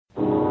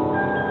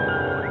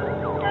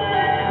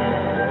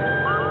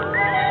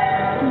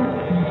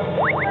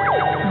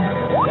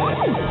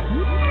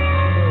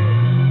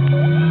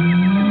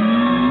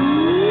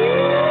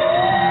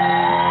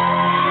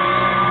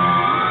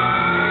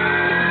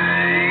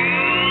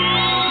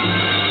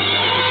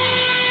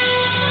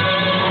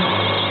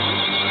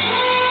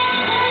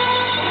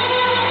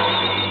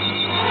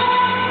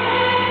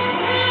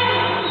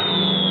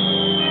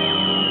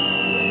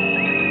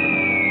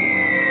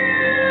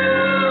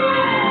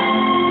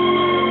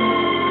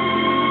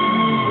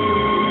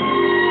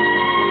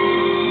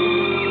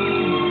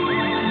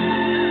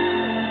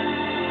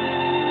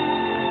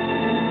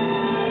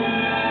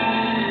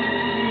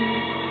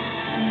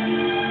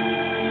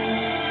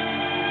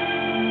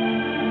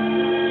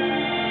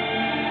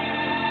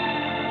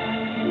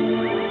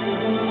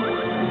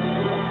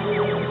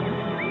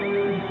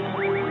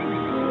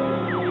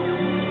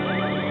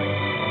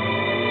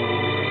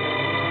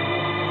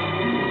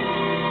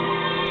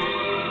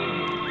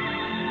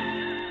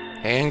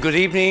And good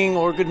evening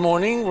or good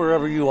morning,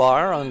 wherever you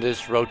are on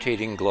this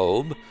rotating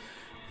globe.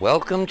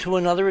 Welcome to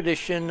another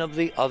edition of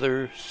The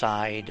Other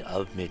Side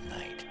of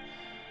Midnight.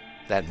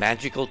 That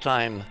magical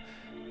time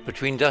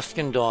between dusk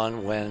and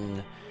dawn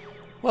when,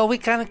 well, we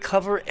kind of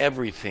cover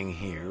everything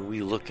here.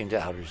 We look into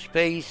outer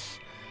space,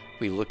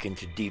 we look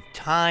into deep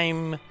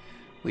time,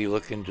 we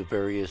look into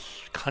various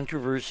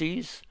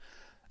controversies.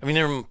 I mean,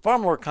 there are far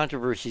more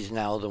controversies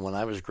now than when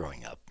I was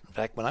growing up. In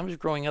fact, when I was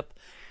growing up,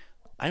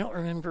 I don't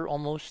remember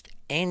almost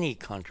any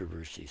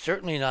controversy,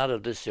 certainly not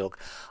of this ilk.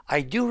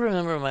 I do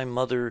remember my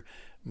mother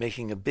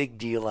making a big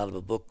deal out of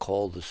a book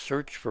called The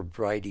Search for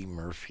Bridie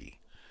Murphy.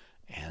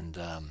 And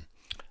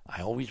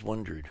I always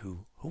wondered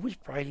who was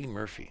Bridie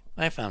Murphy.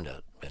 I found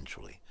out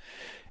eventually.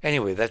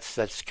 Anyway,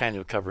 that's kind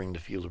of covering the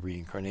field of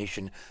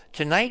reincarnation.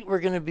 Tonight we're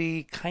going to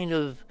be kind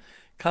of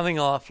coming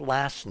off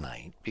last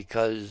night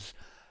because,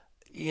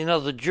 you know,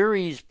 the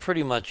jury's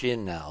pretty much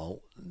in now.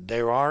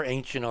 There are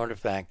ancient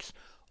artifacts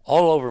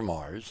all over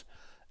Mars,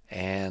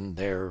 and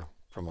they're,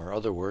 from our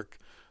other work,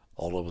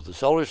 all over the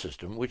solar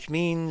system, which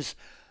means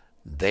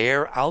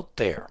they're out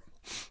there.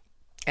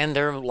 And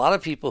there are a lot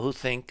of people who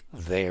think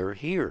they're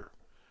here.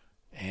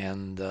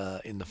 And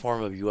in the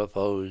form of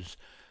UFOs,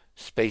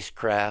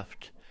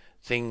 spacecraft,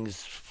 things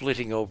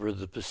flitting over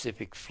the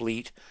Pacific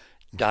Fleet,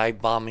 dive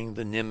bombing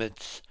the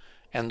Nimitz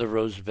and the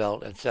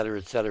Roosevelt, etc.,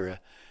 etc.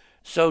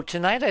 So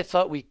tonight I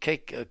thought we'd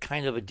take a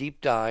kind of a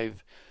deep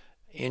dive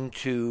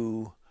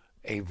into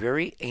a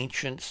very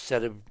ancient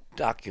set of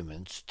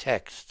documents,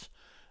 texts,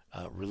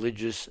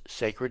 religious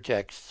sacred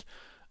texts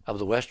of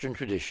the Western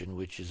tradition,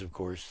 which is, of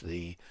course,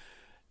 the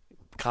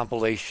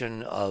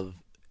compilation of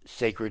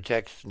sacred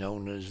texts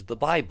known as the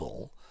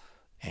Bible.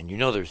 And you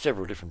know there's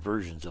several different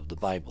versions of the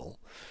Bible.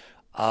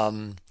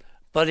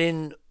 But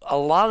in a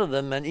lot of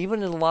them, and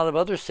even in a lot of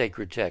other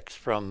sacred texts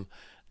from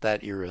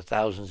that era,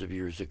 thousands of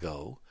years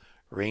ago,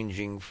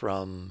 ranging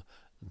from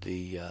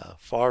the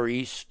Far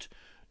East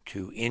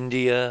to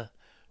India,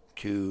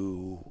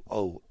 to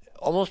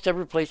almost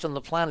every place on the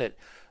planet,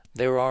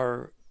 there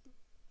are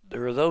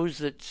those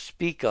that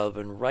speak of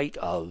and write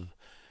of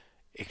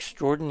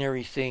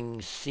extraordinary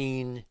things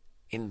seen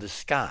in the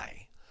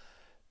sky,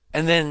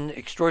 and then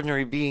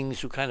extraordinary beings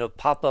who kind of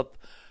pop up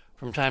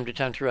from time to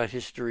time throughout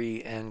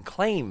history and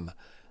claim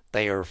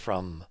they are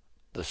from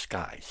the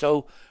sky.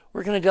 So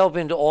we're going to delve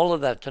into all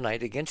of that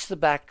tonight against the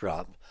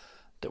backdrop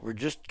that we're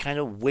just kind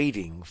of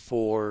waiting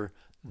for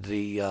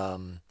the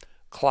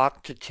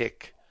clock to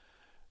tick,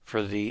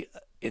 for the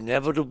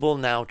inevitable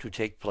now to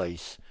take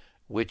place,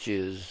 which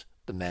is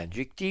the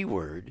magic D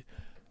word,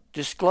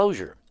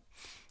 disclosure.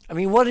 I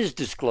mean, what is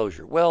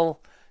disclosure?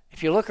 Well,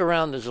 if you look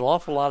around, there's an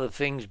awful lot of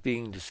things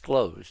being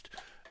disclosed.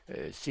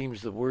 It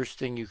seems the worst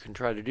thing you can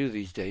try to do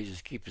these days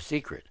is keep a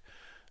secret.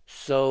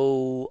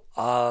 So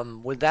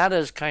with that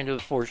as kind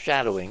of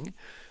foreshadowing,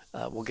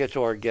 we'll get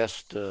to our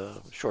guest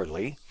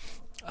shortly.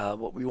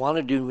 What we want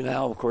to do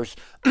now, of course,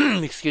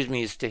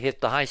 is to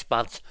hit the high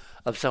spots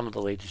of some of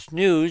the latest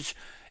news.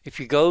 If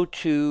you go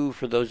to,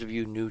 for those of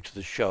you new to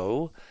the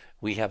show,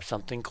 we have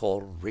something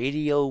called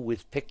Radio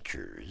with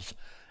Pictures,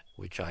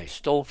 which I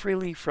stole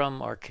freely from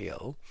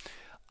RKO.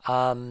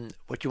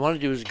 What you want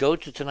to do is go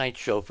to tonight's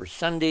show for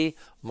Sunday,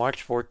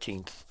 March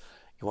 14th.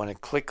 You want to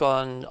click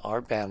on our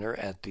banner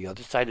at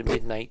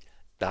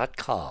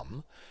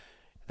theothersideofmidnight.com.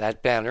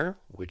 That banner,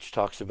 which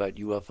talks about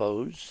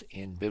UFOs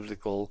in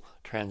biblical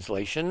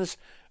translations,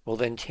 will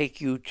then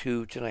take you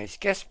to tonight's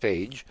guest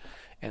page.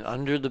 And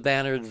under the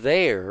banner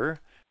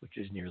there, which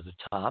is near the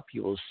top,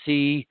 you will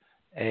see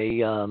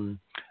a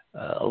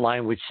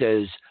line which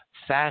says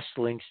Fast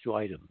Links to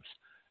Items,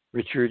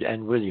 Richard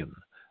and William.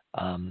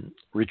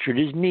 Richard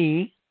is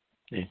me.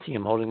 You see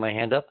him holding my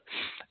hand up.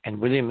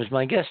 And William is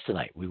my guest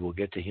tonight. We will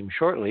get to him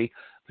shortly.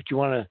 But you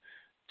want to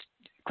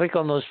click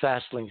on those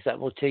fast links. That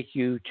will take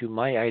you to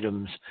my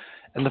items.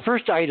 And the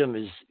first item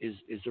is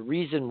the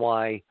reason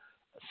why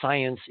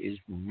science is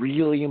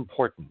really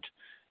important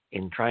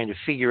in trying to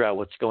figure out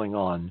what's going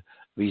on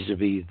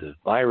vis-a-vis the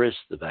virus,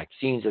 the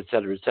vaccines, et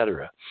cetera, et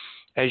cetera.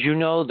 As you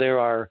know, there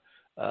are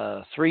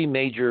three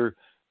major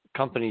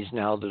companies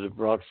now that have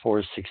brought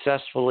forth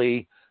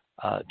successfully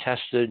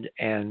tested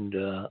and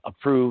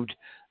approved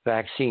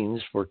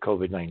vaccines for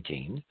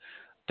COVID-19.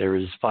 There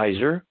is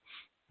Pfizer,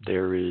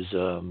 there is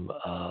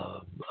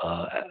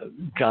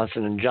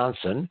Johnson &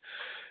 Johnson,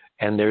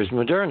 and there's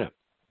Moderna.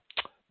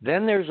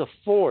 Then there's a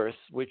fourth,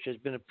 which has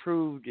been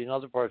approved in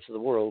other parts of the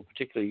world,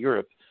 particularly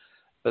Europe,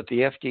 but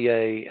the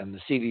FDA and the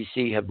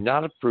CDC have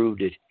not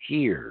approved it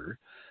here.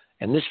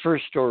 And this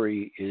first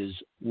story is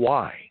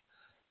why.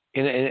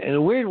 In a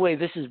weird way,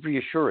 this is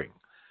reassuring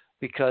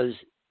because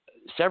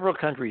several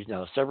countries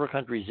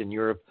in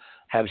Europe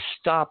have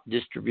stopped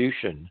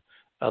distribution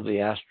of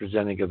the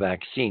AstraZeneca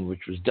vaccine,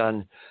 which was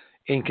done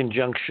in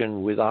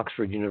conjunction with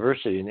Oxford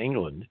University in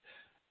England,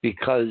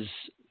 because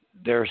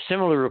there are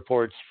similar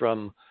reports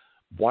from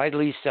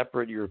widely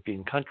separate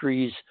European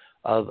countries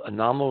of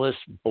anomalous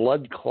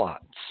blood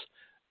clots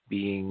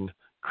being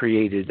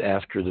created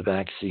after the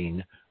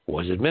vaccine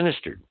was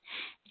administered.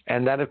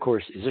 And that, of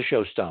course, is a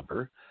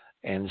showstopper.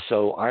 And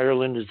so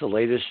Ireland is the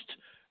latest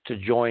to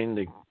join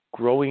the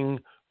growing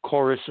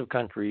chorus of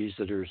countries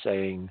that are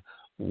saying,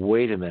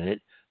 wait a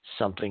minute,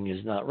 something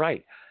is not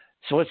right.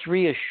 So what's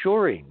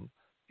reassuring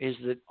is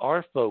that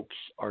our folks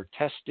are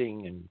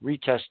testing and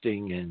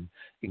retesting and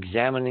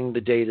examining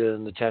the data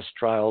and the test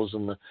trials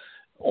and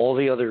all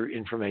the other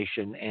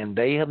information, and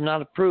they have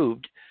not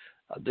approved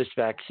this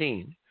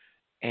vaccine.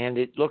 And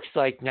it looks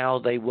like now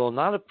they will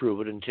not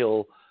approve it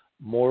until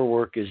more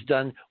work is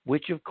done,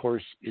 which, of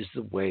course, is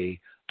the way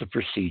the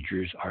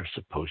procedures are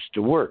supposed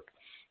to work.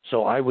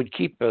 So I would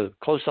keep a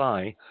close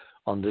eye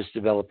on this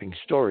developing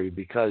story,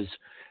 because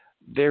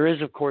there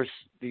is, of course,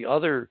 the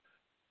other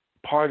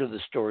part of the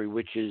story,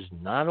 which is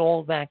not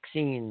all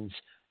vaccines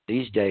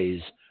these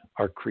days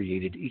are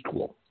created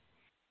equal.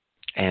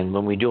 And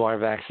when we do our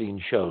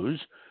vaccine shows,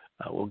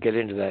 we'll get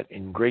into that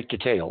in great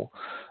detail,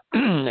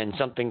 and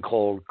something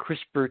called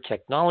CRISPR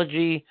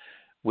technology,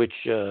 which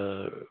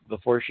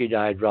before she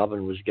died,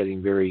 Robin was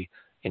getting very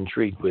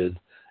intrigued with.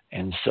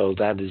 And so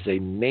that is a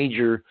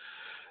major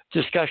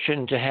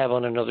discussion to have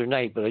on another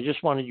night. But I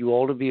just wanted you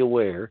all to be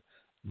aware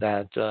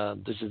that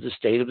this is the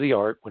state of the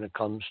art when it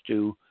comes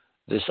to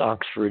this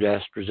Oxford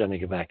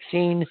AstraZeneca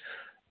vaccine,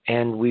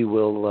 and we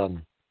will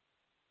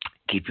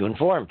keep you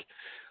informed.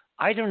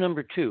 Item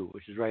number 2,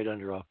 which is right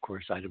under, of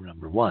course, item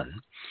number 1.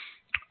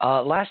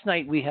 Last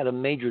night we had a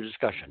major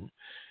discussion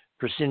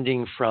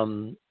proceeding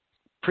from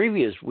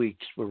previous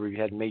weeks where we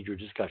had major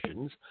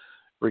discussions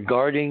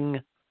regarding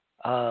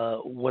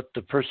what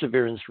the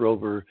Perseverance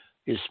rover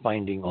is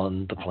finding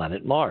on the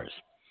planet Mars.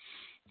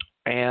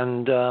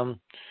 And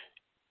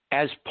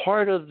as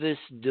part of this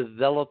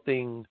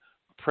developing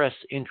press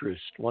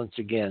interest, once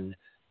again,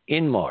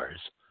 in Mars,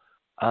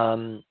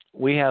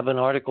 we have an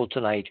article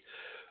tonight,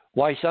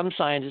 Why Some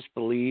Scientists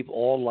Believe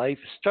All Life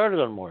Started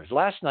on Mars.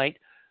 Last night,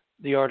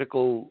 the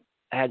article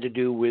had to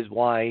do with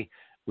why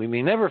we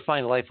may never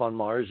find life on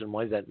Mars and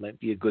why that might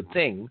be a good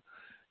thing.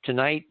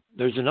 Tonight,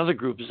 there's another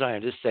group of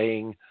scientists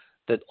saying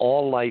that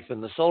all life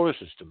in the solar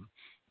system,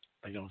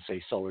 they don't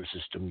say solar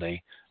system,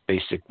 they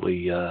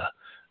basically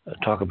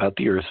talk about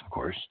the Earth, of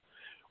course,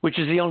 which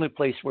is the only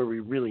place where we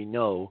really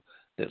know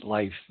that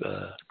life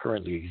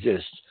currently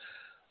exists.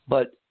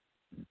 But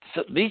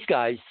so these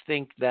guys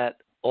think that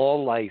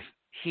all life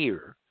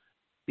here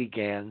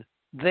began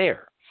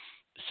there.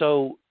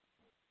 So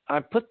I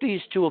put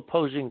these two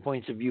opposing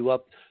points of view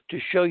up to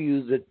show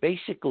you that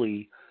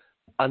basically,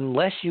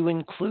 unless you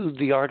include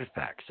the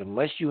artifacts,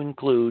 unless you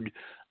include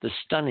the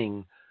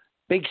stunning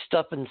big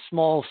stuff and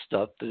small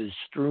stuff that is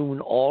strewn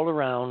all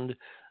around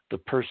the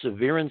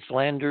Perseverance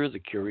lander, the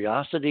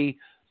Curiosity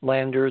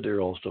lander,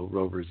 they're also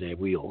rovers, they have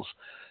wheels,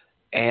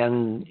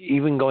 and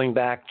even going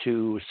back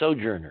to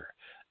Sojourner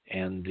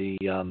and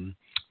the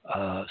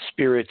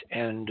Spirit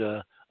and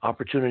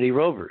Opportunity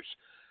rovers.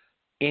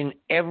 In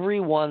every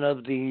one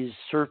of these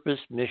surface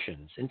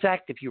missions, in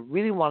fact, if you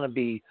really want to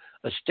be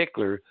a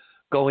stickler,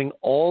 going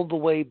all the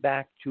way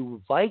back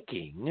to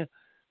Viking,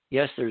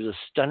 yes, there's a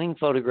stunning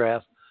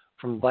photograph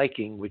from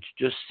Viking, which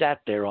just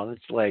sat there on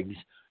its legs,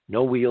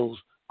 no wheels,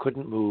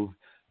 couldn't move.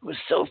 It was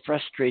so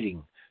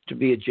frustrating to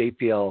be at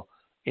JPL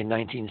in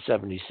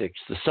 1976,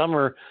 the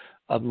summer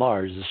of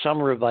Mars, the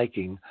summer of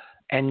Viking,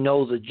 and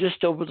know that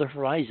just over the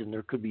horizon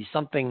there could be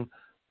something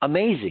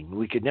amazing.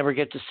 We could never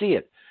get to see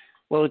it.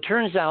 Well, it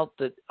turns out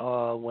that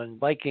when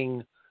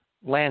Viking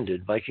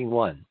landed, Viking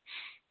 1,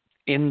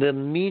 in the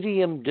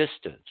medium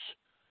distance,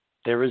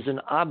 there is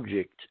an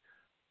object,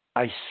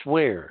 I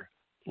swear,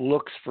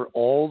 looks for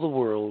all the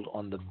world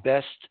on the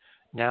best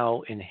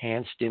now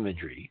enhanced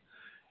imagery,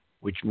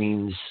 which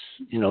means,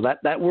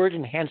 that word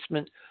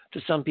enhancement to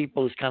some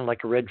people is kind of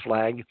like a red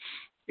flag.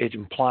 It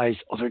implies,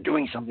 they're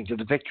doing something to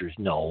the pictures.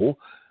 No,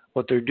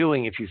 what they're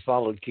doing, if you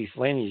followed Keith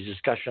Laney's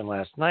discussion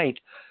last night,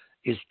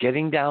 is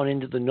getting down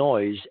into the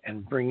noise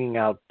and bringing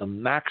out the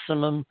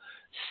maximum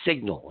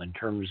signal in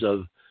terms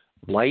of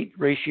light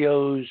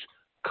ratios,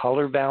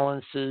 color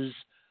balances,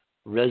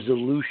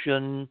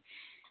 resolution.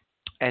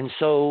 And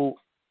so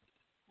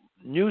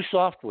new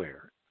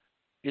software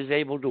is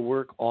able to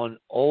work on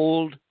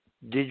old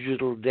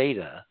digital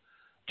data,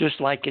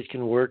 just like it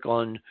can work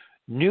on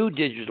new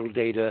digital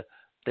data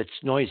that's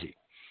noisy.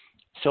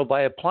 So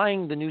by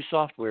applying the new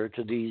software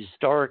to these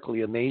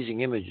historically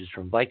amazing images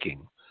from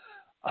Viking,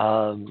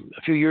 a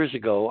few years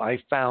ago, I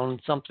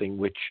found something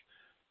which,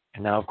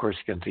 and now, of course,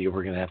 we're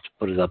going to have to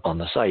put it up on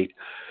the site,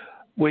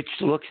 which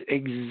looks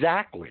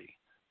exactly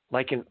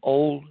like an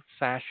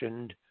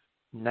old-fashioned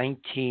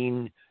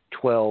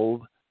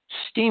 1912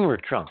 steamer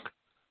trunk,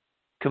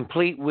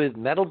 complete with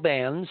metal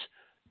bands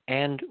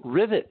and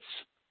rivets.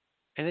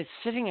 And it's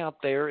sitting out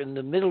there in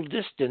the middle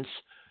distance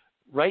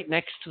right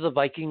next to the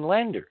Viking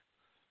lander.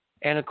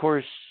 And, of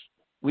course,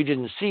 we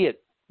didn't see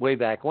it way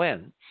back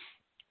when,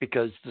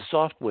 because the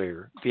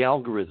software, the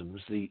algorithms,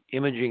 the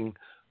imaging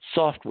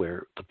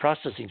software, the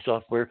processing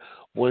software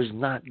was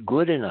not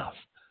good enough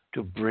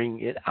to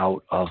bring it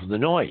out of the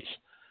noise.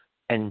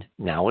 And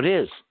now it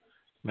is.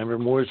 Remember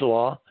Moore's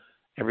Law?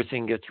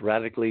 Everything gets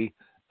radically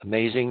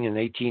amazing in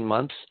 18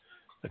 months,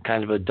 a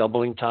kind of a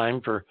doubling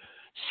time for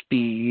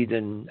speed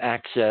and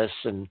access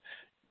and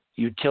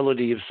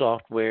utility of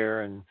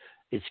software and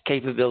its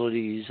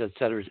capabilities, et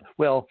cetera.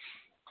 Well,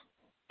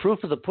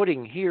 proof of the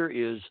pudding here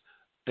is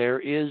there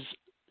is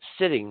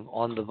sitting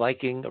on the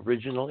Viking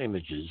original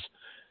images,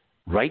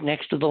 right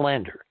next to the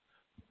lander,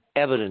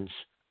 evidence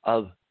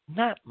of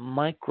not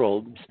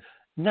microbes,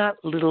 not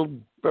little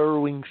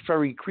burrowing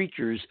furry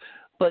creatures,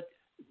 but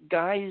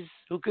guys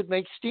who could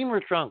make steamer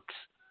trunks.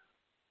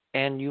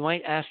 And you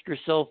might ask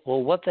yourself,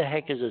 well, what the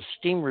heck is a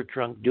steamer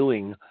trunk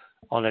doing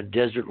on a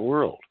desert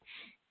world?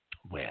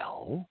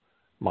 Well,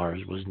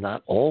 Mars was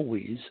not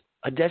always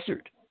a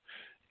desert,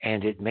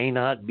 and it may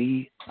not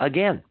be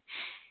again.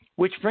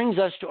 Which brings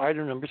us to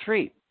item number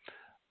 3.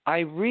 I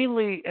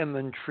really am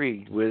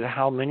intrigued with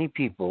how many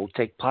people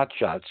take pot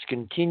shots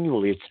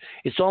continually.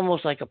 It's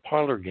almost like a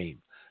parlor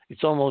game.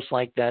 It's almost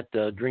like that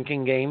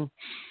drinking game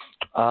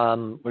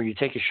where you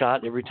take a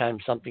shot every time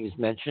something is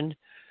mentioned.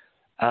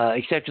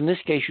 Except in this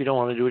case, you don't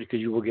want to do it because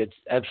you will get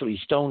absolutely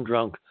stone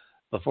drunk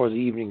before the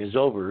evening is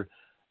over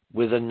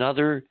with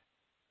another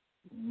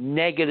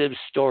negative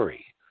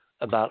story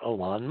about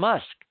Elon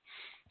Musk.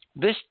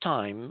 This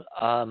time,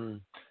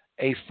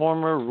 a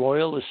former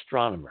royal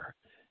astronomer,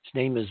 his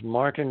name is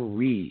Martin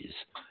Rees,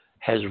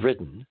 has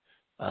written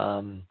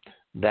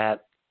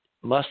that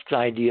Musk's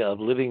idea of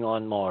living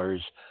on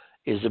Mars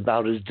is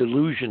about as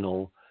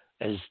delusional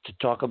as to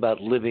talk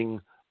about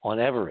living on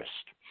Everest.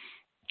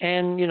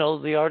 And,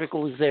 the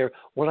article is there.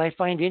 What I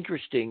find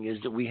interesting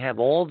is that we have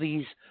all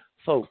these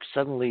folks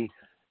suddenly,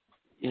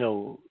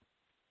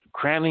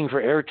 cramming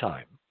for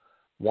airtime,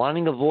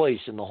 wanting a voice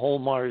in the whole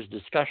Mars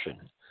discussion.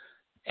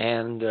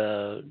 And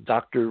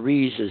Dr.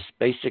 Rees is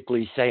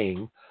basically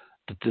saying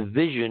that the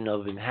vision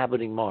of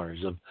inhabiting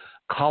Mars, of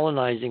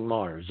colonizing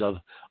Mars, of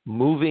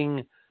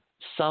moving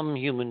some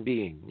human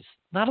beings,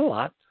 not a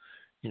lot,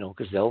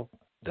 because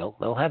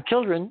they'll have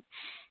children,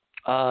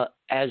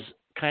 as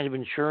kind of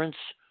insurance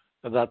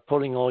about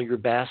putting all your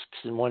basks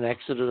in one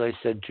exit, as I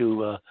said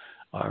to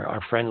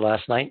our friend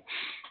last night.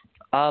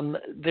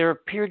 There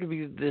appear to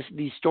be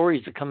these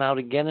stories that come out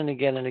again and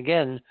again and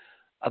again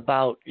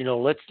about,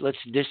 let's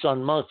diss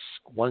on Musk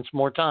one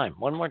more time.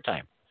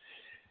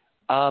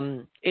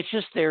 It's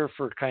just there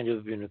for kind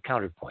of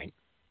counterpoint.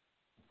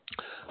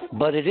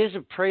 But it is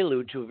a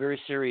prelude to a very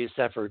serious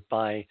effort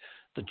by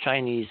the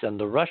Chinese and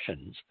the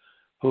Russians,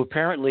 who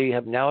apparently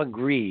have now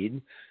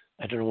agreed.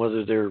 I don't know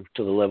whether they're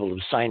to the level of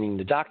signing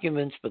the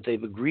documents, but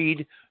they've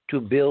agreed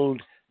to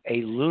build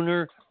a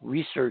lunar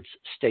research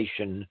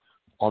station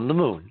on the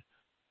moon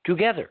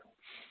together.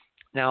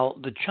 Now,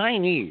 the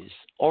Chinese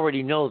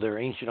already know there are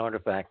ancient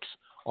artifacts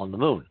on the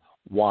moon.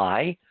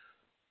 Why?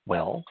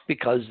 Well,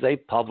 because they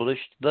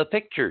published the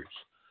pictures.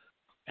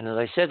 And as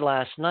I said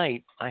last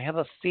night, I have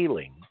a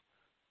feeling,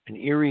 an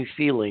eerie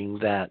feeling,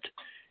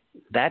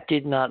 that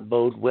did not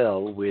bode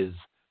well with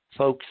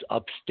folks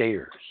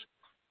upstairs.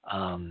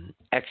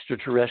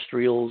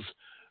 Extraterrestrials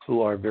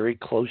who are very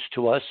close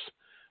to us,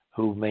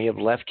 who may have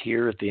left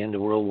here at the end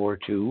of World War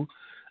II,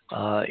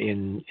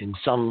 in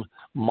some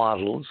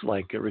models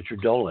like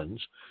Richard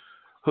Dolan's,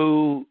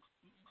 who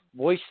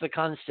voiced the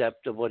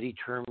concept of what he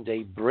termed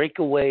a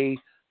breakaway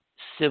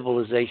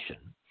civilization,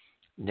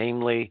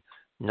 namely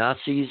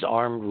Nazis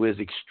armed with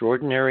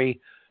extraordinary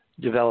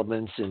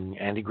developments in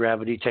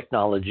anti-gravity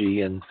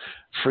technology and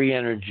free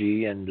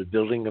energy and the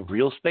building of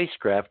real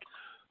spacecraft,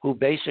 who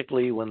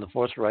basically, when the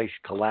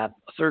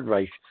Third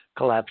Reich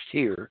collapsed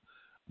here,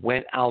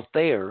 went out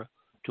there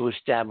to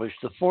establish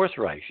the Fourth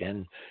Reich.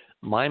 And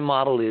my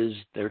model is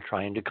they're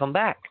trying to come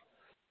back,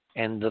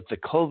 and that the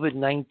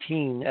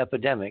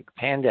COVID-19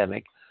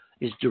 pandemic,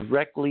 is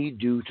directly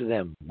due to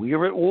them. We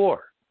are at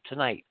war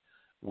tonight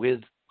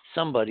with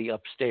somebody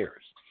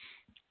upstairs,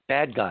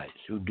 bad guys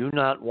who do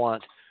not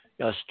want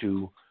us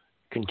to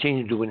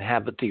continue to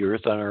inhabit the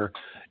earth and are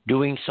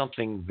doing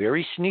something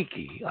very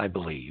sneaky, I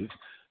believe,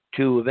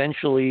 to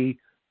eventually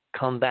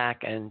come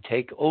back and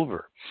take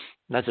over.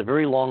 And that's a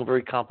very long,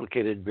 very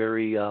complicated,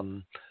 very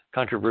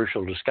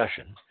controversial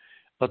discussion.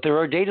 But there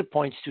are data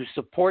points to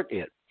support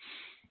it.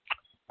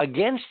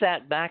 Against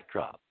that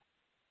backdrop,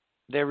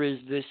 there is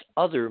this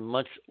other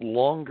much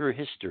longer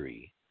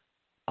history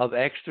of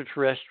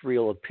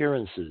extraterrestrial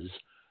appearances.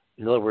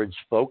 In other words,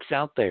 folks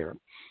out there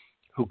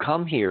who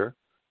come here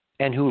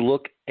and who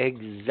look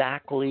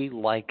exactly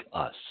like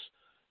us.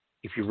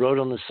 If you rode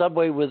on the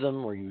subway with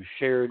them, or you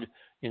shared,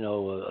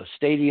 a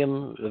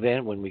stadium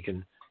event, when we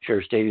can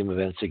share stadium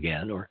events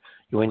again, or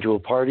you went to a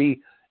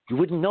party, you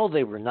wouldn't know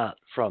they were not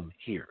from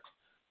here,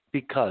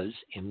 because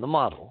in the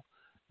model,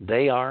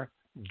 they are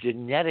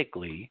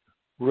genetically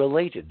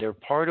related. They're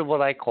part of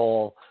what I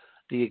call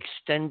the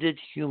extended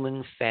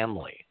human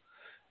family,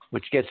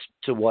 which gets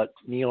to what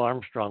Neil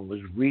Armstrong was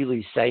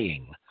really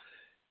saying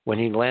when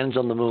he lands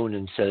on the moon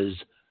and says,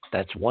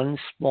 that's one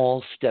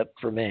small step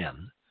for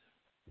man,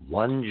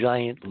 one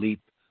giant leap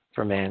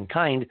for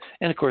mankind.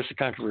 And of course, the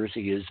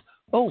controversy is,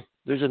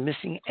 there's a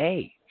missing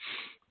A.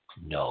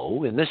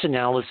 No, in this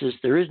analysis,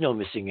 there is no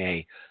missing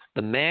A.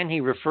 The man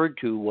he referred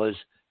to was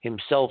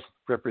himself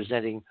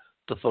representing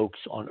the folks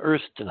on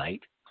Earth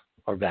tonight,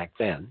 or back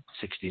then,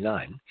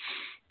 69.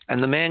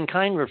 And the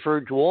mankind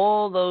referred to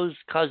all those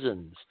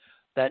cousins,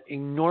 that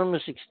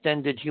enormous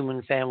extended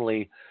human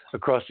family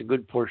across a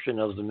good portion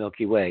of the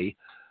Milky Way,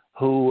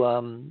 who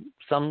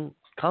some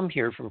come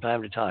here from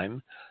time to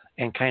time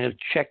and kind of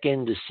check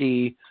in to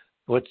see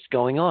what's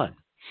going on.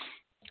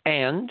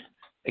 And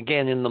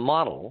again, in the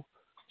model,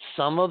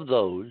 some of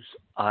those,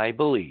 I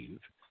believe,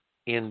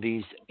 in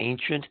these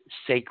ancient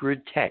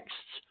sacred texts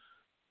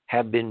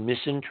have been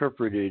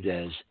misinterpreted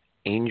as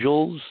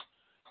angels,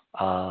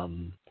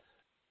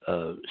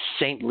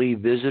 saintly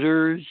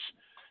visitors,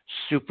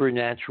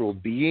 supernatural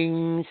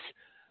beings,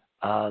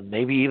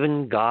 maybe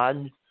even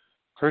God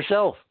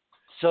herself.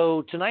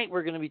 So tonight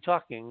we're going to be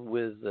talking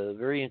with a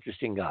very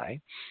interesting guy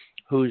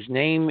whose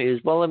name is,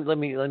 well, let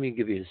me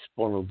give you his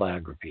formal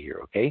biography here,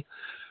 okay?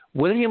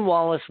 William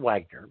Wallace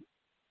Wagner,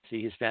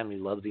 see, his family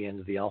loved the end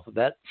of the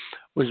alphabet,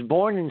 was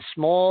born in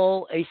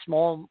a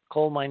small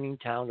coal mining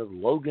town of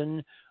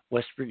Logan,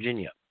 West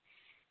Virginia.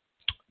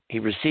 He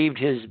received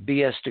his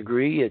BS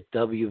degree at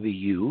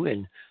WVU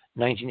in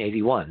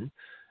 1981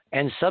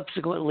 and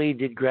subsequently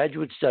did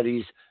graduate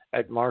studies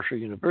at Marshall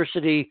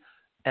University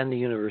and the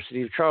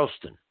University of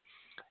Charleston.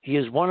 He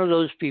is one of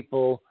those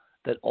people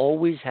that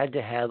always had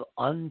to have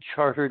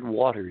uncharted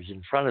waters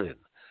in front of him,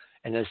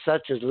 and as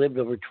such has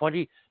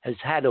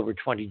had over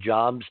 20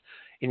 jobs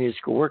in his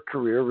work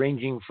career,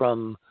 ranging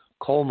from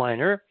coal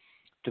miner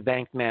to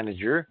bank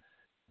manager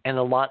and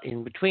a lot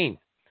in between,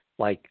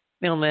 like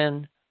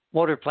mailman,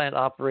 water plant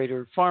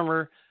operator,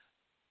 farmer,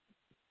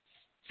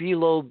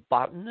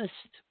 philobotanist.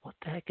 What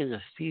the heck is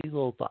a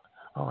philobotanist?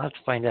 I'll have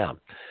to find out.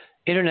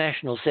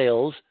 International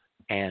sales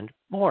and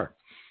more.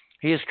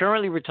 He is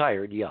currently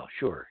retired. Yeah,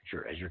 sure,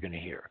 as you're going to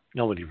hear.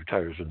 Nobody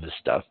retires from this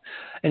stuff.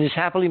 And is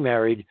happily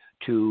married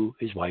to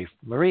his wife,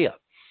 Maria.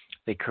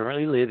 They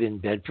currently live in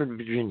Bedford,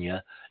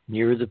 Virginia,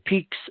 near the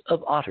Peaks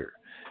of Otter.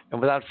 And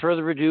without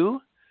further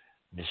ado,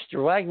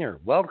 Mr. Wagner,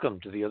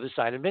 welcome to the other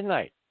side of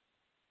midnight.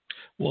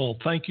 Well,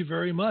 thank you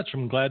very much.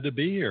 I'm glad to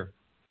be here.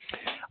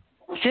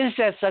 Since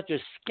that's such a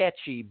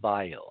sketchy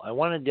bio, I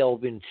want to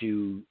delve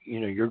into,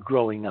 your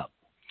growing up.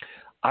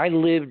 I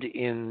lived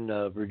in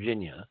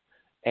Virginia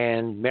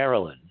and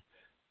Maryland,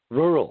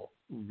 rural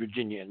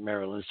Virginia and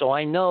Maryland, so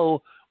I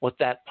know what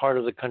that part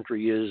of the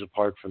country is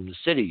apart from the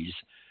cities.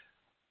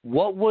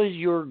 What was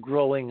your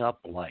growing up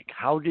like?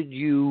 How did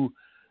you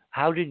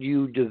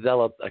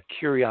develop a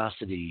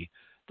curiosity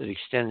that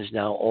extends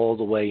now all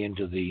the way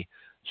into the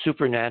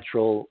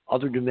supernatural,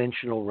 other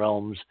dimensional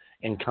realms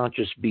and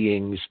conscious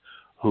beings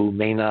who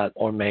may not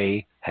or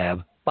may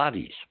have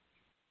bodies?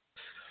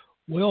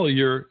 Well,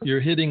 you're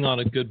hitting on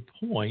a good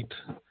point.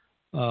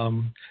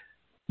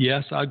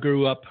 Yes, I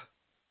grew up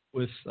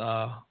with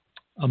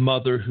a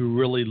mother who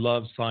really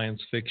loved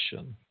science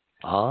fiction.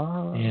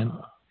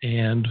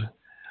 And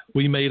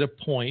we made a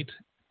point,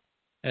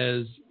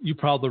 as you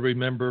probably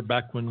remember,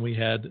 back when we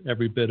had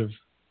every bit of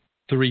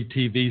 3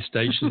 TV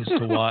stations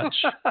to watch.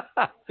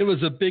 It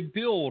was a big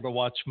deal to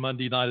watch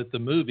Monday Night at the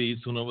Movies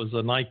when it was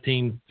a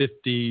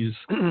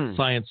 1950s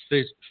science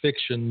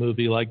fiction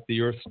movie like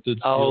The Earth Stood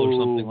Still or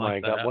something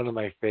like that. Oh, my God, one of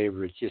my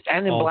favorites. Yes.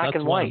 And in black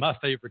and white. One of my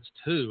favorites,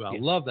 too. I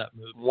love that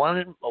movie. It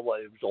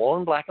was all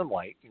in black and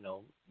white,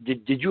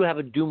 Did you have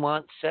a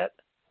Dumont set?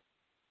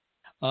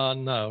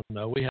 No,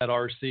 we had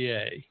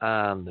RCA.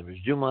 There was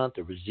Dumont,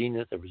 there was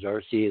Zenith, there was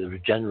RCA, there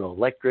was General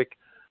Electric.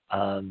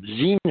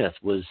 Zenith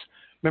was...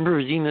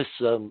 Remember Zenith's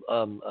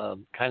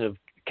kind of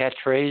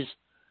catchphrase?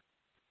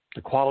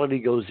 The quality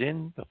goes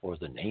in before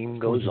the name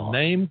goes on. The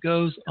name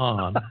goes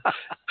on.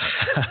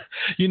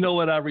 You know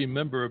what I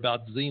remember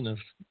about Zenith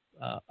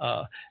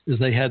is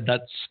they had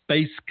that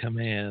Space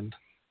Command.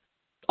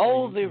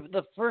 Oh,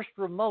 the first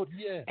remote.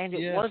 Yeah, and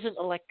it wasn't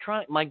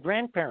electronic. My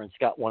grandparents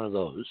got one of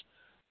those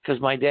because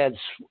my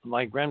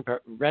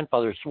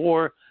grandfather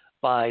swore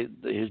by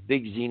his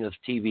big Zenith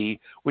TV,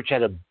 which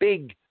had a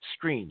big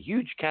screen,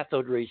 huge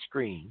cathode ray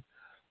screen.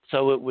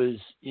 So it was,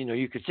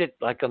 you could sit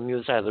like on the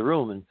other side of the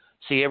room and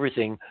see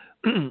everything.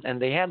 And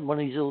they had one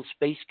of these little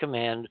Space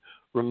Command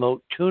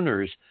remote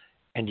tuners.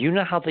 And do you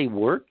know how they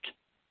worked?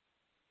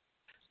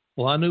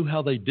 Well, I knew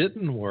how they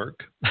didn't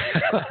work.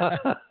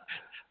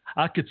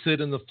 I could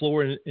sit in the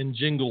floor and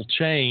jingle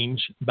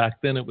change.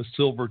 Back then it was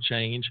silver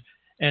change.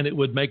 And it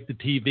would make the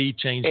TV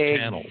change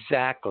channels.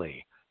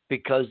 Exactly.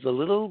 Because the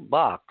little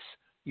box,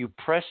 you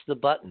press the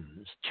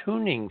buttons,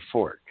 tuning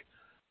fork,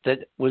 that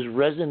was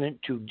resonant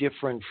to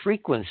different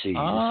frequencies.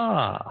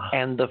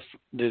 And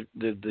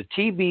the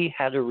TV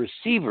had a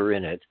receiver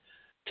in it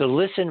to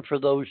listen for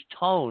those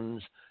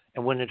tones,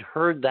 and when it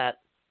heard that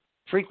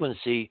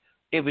frequency,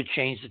 it would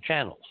change the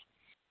channels.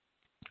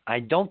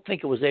 I don't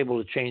think it was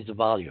able to change the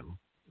volume.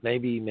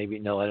 Maybe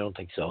no, I don't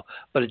think so.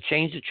 But it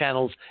changed the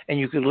channels, and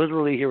you could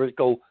literally hear it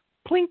go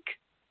plink,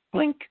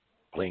 blink,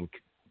 blink,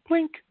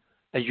 blink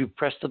as you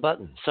press the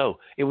button. So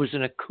it was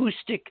an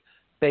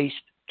acoustic-based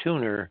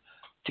tuner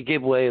to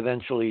give way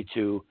eventually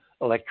to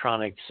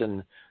electronics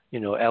and,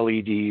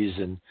 LEDs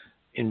and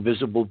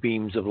invisible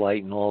beams of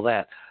light and all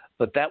that.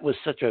 But that was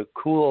such a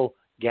cool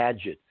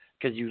gadget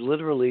because you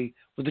literally,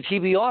 with the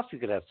TV off, you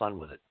could have fun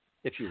with it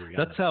if you were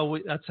young.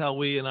 That's how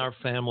we in our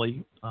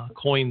family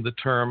coined the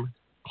term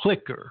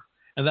clicker,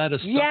 and that is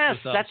yes,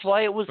 that's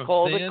why it was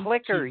called a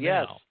clicker.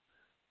 Yes. Now.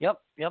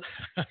 Yep.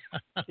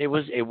 it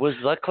was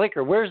the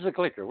clicker. Where's the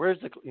clicker? Where's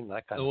the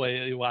that kind of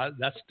way?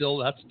 That's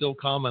still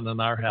common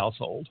in our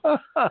household.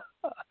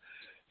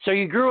 So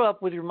you grew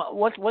up with your mom.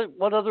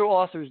 What other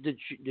authors did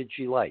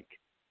she like?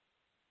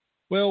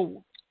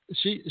 Well,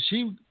 she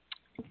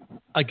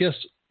I guess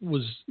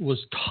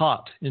was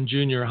taught in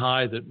junior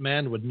high that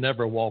man would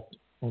never walk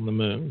on the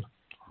moon.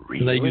 Really?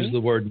 And they use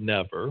the word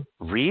never.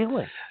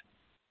 Really?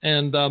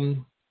 And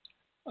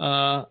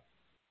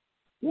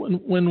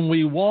when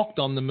we walked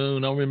on the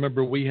moon, I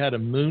remember we had a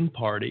moon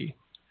party,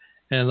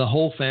 and the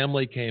whole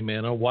family came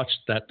in. I watched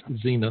that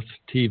Zenith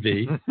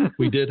TV.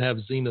 We did have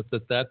Zenith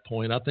at that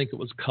point. I think it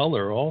was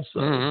color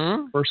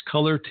also, first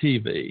color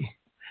TV,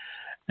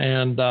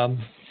 and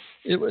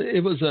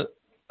it was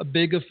a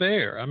big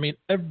affair. I mean,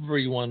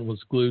 everyone was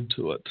glued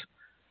to it,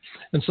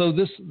 and so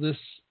this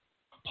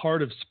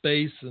part of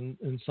space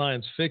and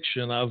science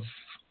fiction,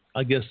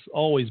 I guess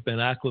always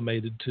been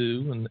acclimated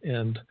to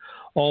and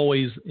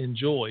always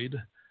enjoyed.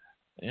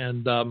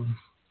 And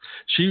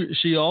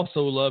she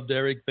also loved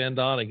Eric Van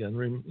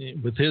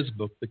Donigan with his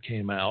book that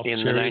came out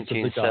in the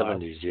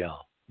 1970s.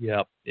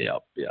 Yeah.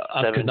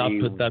 I could not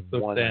put that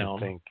book down. I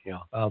think,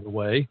 by the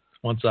way,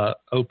 once I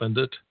opened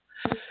it,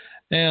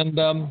 and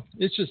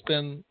it's just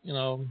been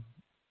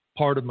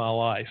part of my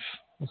life.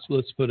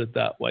 Let's put it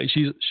that way.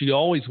 She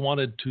always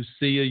wanted to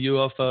see a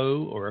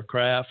UFO or a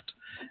craft,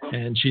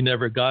 and she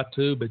never got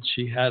to, but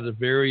she had a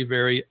very,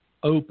 very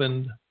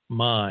open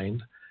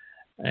mind.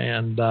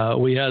 And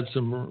we had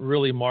some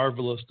really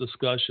marvelous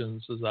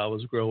discussions as I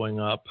was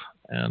growing up.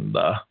 And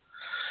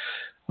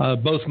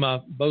both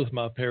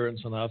my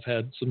parents and I've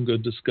had some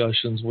good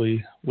discussions.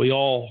 We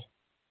all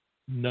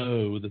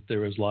know that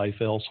there is life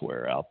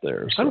elsewhere out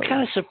there. So. I'm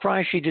kind of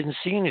surprised she didn't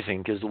see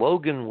anything, because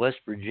Logan, West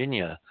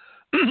Virginia,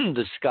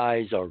 the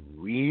skies are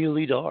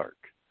really dark.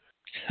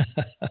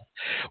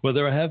 Well,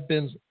 there have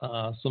been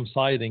some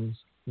sightings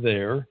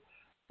there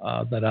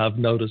that I've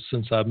noticed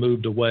since I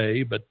moved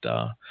away, but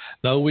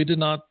no, we did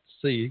not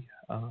see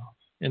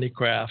any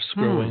crafts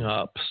growing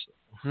up.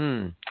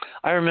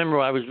 I remember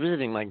I was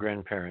visiting my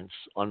grandparents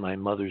on my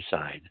mother's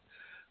side,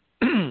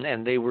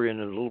 and they were in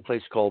a little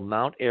place called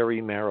Mount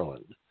Airy,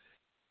 Maryland,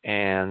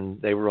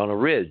 and they were on a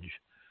ridge,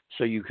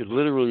 so you could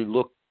literally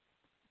look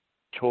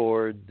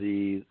toward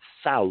the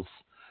south,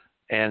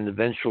 and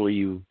eventually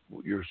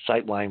your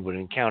sight line would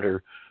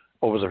encounter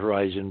over the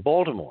horizon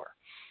Baltimore.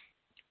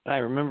 I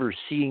remember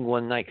seeing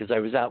one night, because I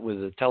was out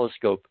with a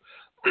telescope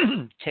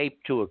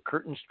taped to a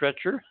curtain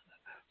stretcher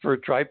for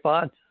a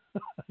tripod,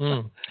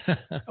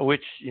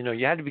 which,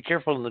 you had to be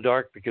careful in the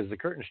dark because the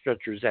curtain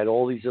stretchers had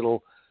all these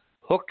little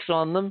hooks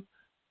on them.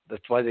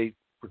 That's why they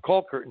were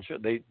called curtains.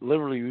 They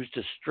literally used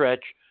to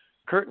stretch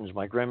curtains.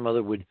 My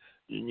grandmother would,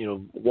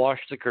 wash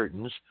the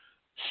curtains,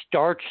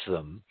 starch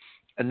them,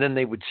 and then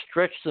they would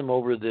stretch them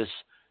over this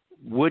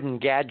wooden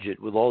gadget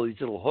with all these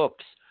little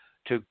hooks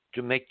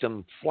to make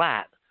them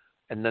flat.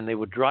 And then they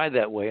would dry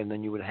that way, and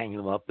then you would hang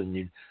them up, and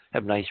you'd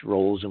have nice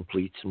rolls and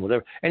pleats and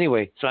whatever.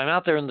 Anyway, so I'm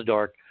out there in the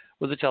dark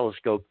with a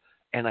telescope,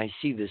 and I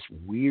see this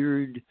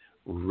weird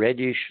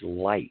reddish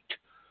light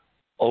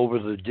over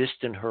the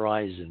distant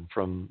horizon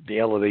from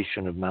the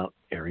elevation of Mount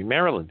Airy,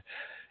 Maryland.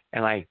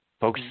 And I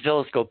focused the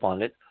telescope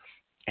on it,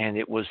 and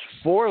it was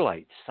 4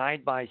 lights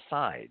side by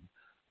side,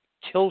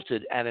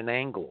 tilted at an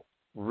angle,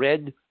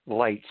 red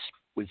lights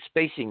with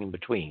spacing in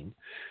between.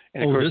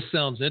 And of course, this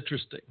sounds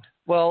interesting.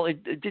 Well,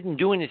 it didn't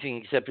do anything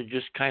except it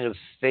just kind of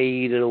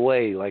faded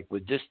away, like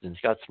with distance,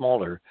 got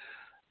smaller.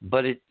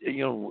 But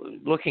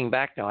looking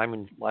back now, I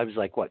was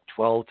like,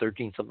 12,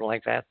 13, something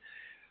like that.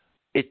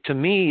 To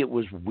me, it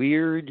was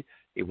weird.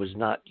 It was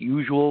not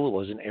usual. It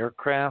was an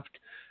aircraft.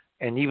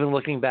 And even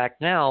looking back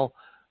now,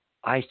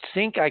 I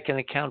think I can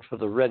account for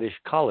the reddish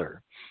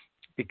color,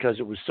 because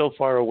it was so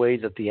far away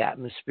that the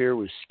atmosphere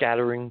was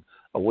scattering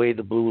away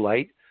the blue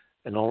light.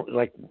 And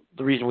like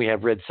the reason we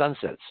have red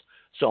sunsets.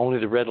 So only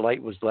the red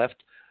light was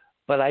left.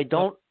 But I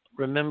don't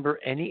remember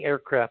any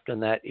aircraft in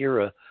that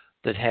era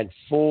that had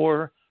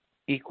 4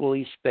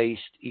 equally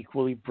spaced,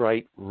 equally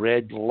bright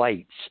red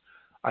lights,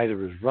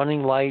 either as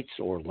running lights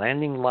or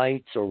landing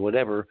lights or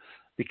whatever,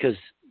 because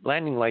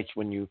landing lights,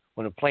 when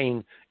a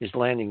plane is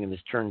landing and is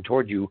turned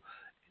toward you,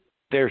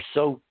 they're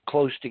so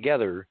close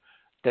together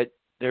that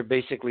they're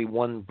basically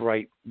one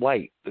bright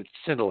light that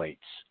scintillates.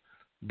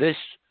 This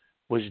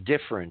was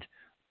different.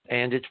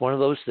 And it's one of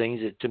those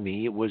things that, to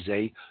me, it was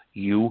a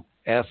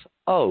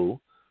UFO,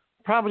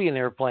 probably an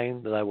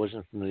airplane that I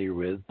wasn't familiar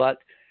with, but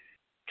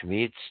to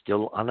me, it's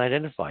still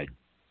unidentified.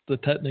 The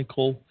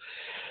technical,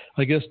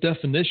 I guess,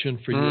 definition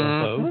for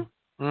UFO.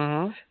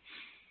 Mm-hmm.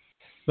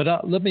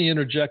 But let me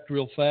interject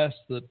real fast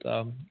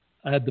that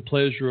I had the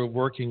pleasure of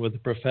working with a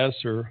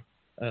professor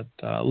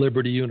at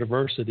Liberty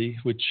University,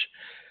 which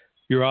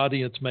your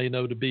audience may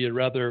know to be a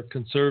rather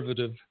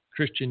conservative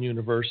Christian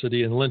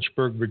University in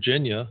Lynchburg,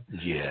 Virginia.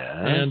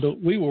 Yeah.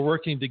 And we were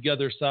working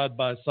together side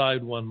by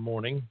side one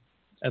morning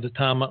at a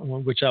time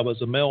in which I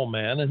was a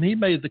mailman, and he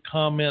made the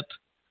comment,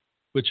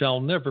 which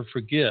I'll never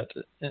forget,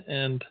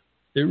 and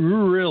it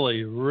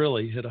really,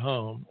 really hit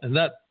home, and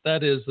that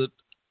is that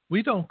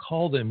we don't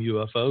call them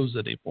UFOs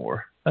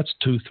anymore. That's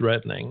too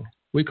threatening.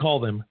 We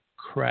call them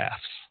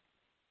crafts.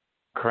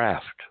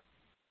 Craft.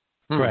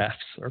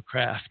 Crafts or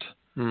craft.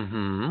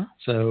 Mm-hmm.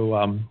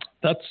 So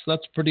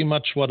that's pretty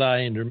much what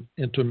I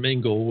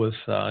intermingle with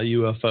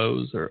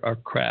UFOs or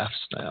crafts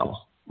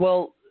now.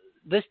 Well,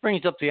 this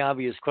brings up the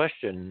obvious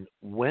question.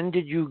 When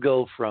did you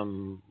go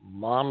from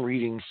mom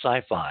reading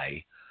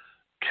sci-fi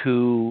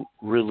to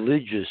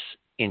religious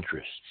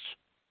interests?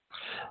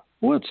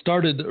 Well, it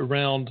started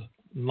around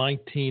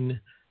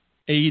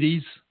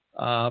 1980s,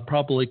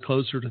 probably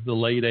closer to the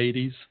late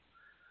 80s.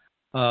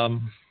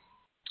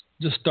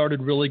 Just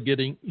started really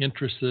getting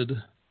interested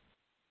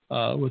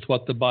with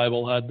what the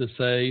Bible had to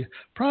say,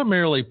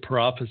 primarily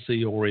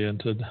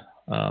prophecy-oriented.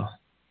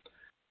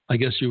 I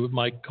guess you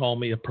might call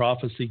me a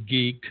prophecy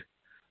geek.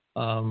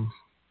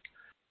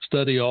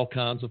 Study all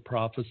kinds of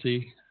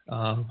prophecy,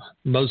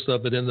 most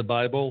of it in the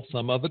Bible,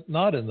 some of it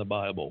not in the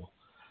Bible.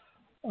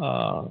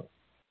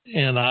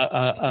 And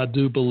I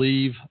do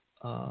believe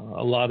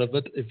a lot of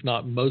it, if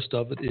not most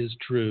of it, is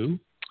true.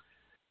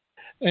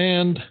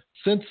 And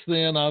since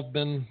then, I've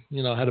been,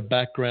 had a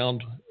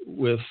background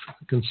with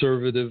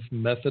conservative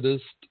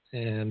Methodist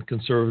and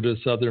conservative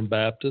Southern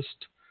Baptist.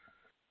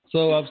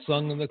 So I've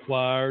sung in the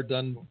choir,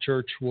 done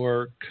church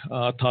work,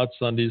 taught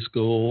Sunday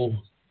school,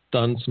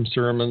 done some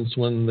sermons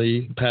when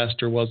the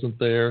pastor wasn't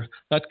there,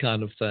 that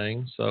kind of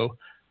thing. So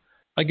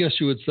I guess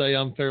you would say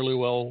I'm fairly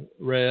well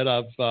read.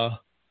 I've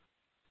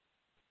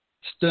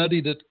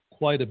studied it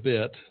quite a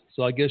bit.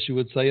 So I guess you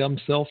would say I'm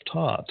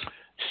self-taught.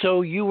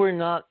 So you were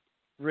not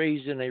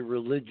raised in a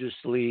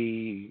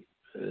religiously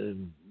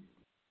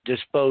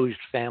disposed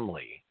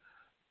family,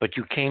 but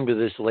you came to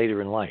this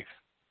later in life.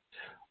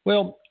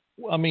 Well,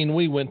 I mean,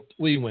 we went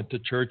to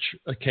church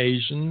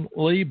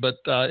occasionally, but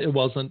it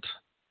wasn't,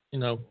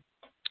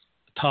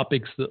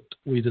 topics that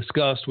we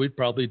discussed. We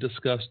probably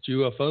discussed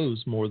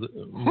UFOs more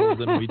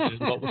than we did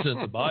what was in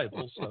the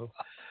Bible. So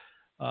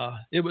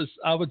it was,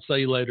 I would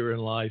say, later in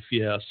life,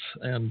 yes,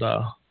 and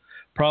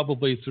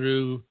probably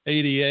through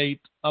 '88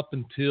 up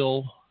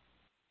until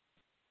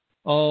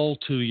 2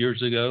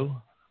 years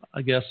ago,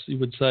 I guess you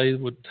would say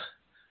would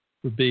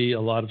be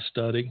a lot of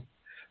study.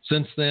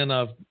 Since then,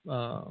 I've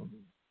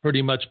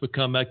pretty much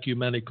become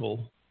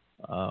ecumenical.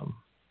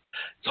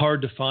 It's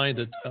hard to find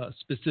a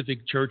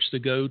specific church to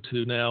go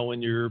to now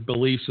when your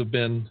beliefs have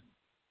been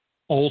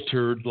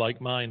altered like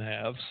mine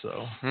have.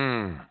 So,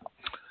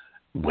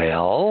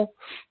 Well,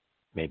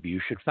 maybe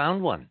you should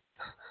found one.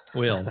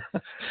 Well,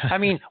 I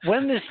mean,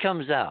 when this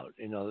comes out,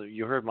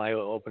 you heard my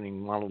opening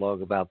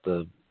monologue about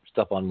the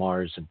stuff on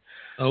Mars and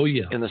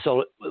in the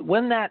solar.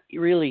 When that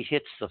really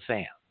hits the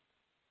fan,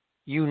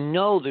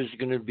 there's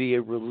going to be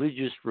a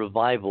religious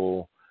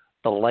revival,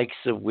 the likes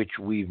of which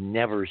we've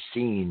never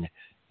seen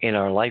in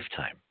our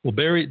lifetime.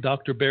 Well,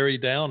 Dr. Barry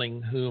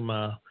Downing, whom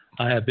I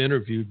have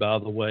interviewed, by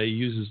the way,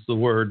 uses the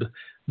word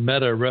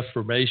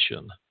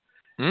meta-reformation.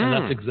 And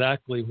that's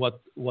exactly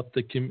what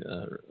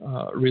the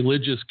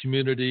religious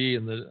community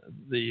and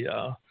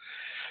the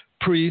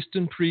priests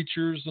and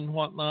preachers and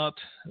whatnot,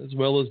 as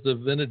well as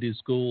divinity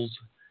schools,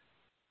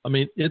 I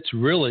mean, it's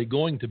really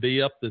going to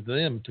be up to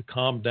them to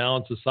calm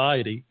down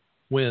society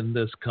when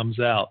this comes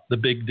out, the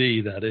big D,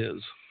 that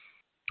is.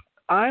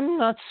 I'm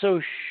not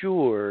so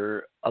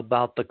sure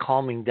about the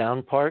calming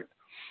down part,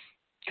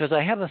 because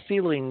I have a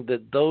feeling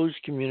that those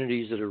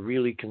communities that are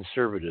really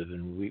conservative,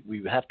 and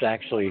we have to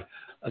actually,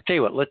 I'll tell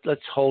you what,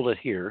 let's hold it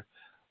here.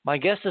 My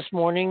guest this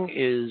morning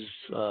is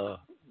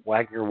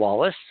Wagner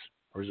Wallace,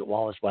 or is it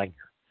Wallace Wagner?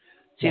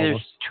 See, Wallace.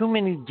 There's too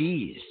many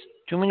D's,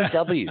 too many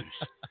W's.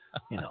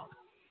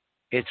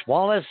 It's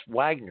Wallace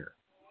Wagner.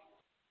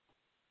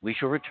 We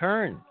shall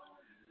return,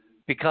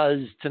 because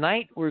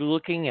tonight we're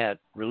looking at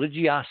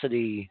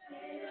religiosity,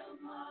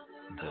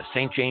 the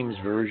St. James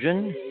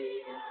Version,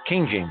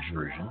 King James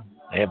Version.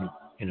 They haven't,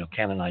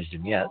 canonized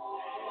him yet.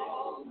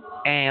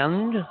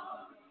 And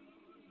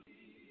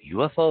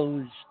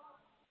UFOs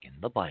in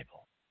the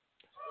Bible.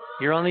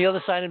 You're on the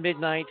other side of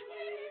midnight.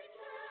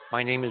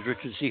 My name is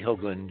Richard C.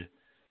 Hoagland,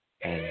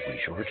 and we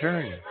shall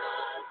return.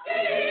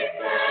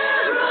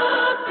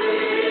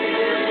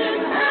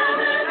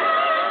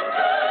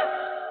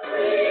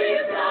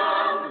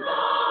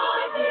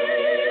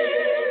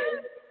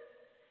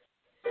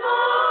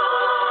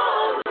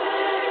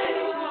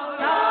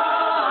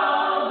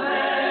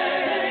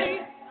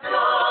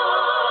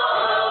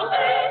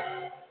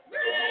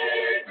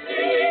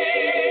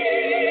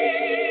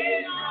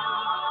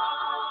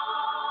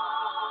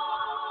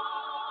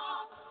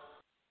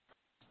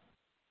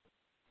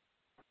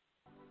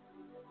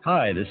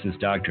 Hi, this is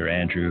Dr.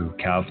 Andrew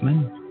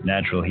Kaufman,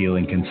 natural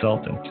healing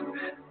consultant.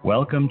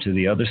 Welcome to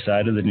the other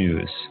side of the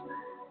news,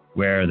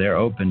 where they're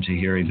open to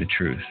hearing the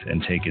truth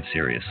and take it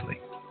seriously.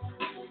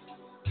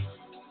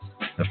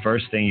 The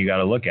first thing you got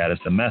to look at is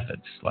the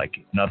methods. Like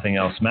nothing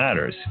else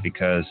matters,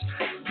 because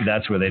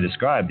that's where they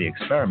describe the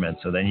experiment.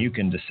 So then you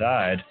can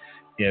decide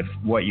if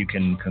what you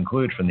can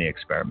conclude from the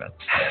experiment,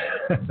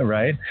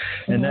 right?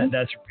 And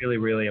that's really,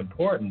 really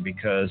important,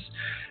 because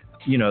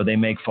they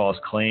make false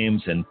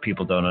claims and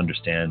people don't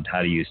understand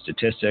how to use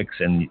statistics,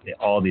 and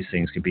all these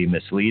things could be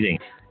misleading.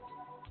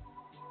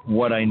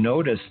 What I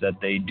notice that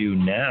they do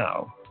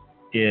now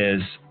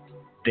is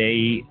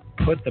they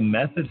put the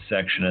methods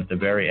section at the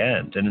very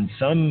end. And in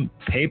some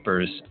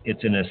papers,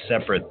 it's in a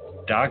separate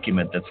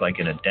document that's like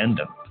an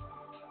addendum.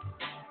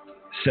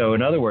 So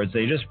in other words,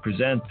 they just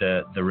present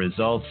the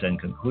results and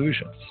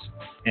conclusions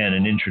and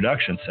an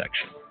introduction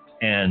section,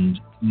 and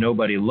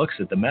nobody looks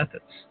at the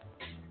methods.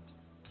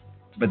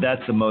 But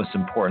that's the most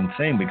important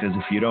thing, because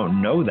if you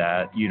don't know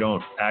that, you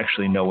don't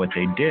actually know what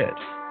they did.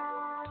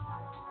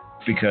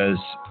 Because,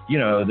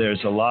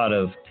 there's a lot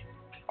of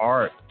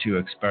art to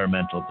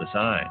experimental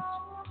designs.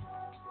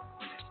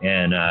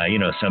 And,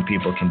 some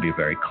people can be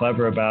very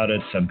clever about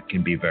it. Some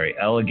can be very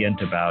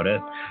elegant about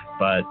it.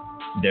 But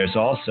there's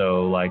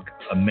also like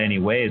many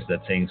ways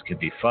that things could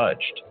be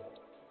fudged.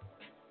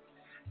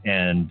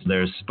 And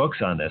there's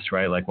books on this,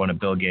 right? Like one of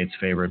Bill Gates'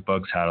 favorite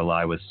books, How to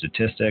Lie with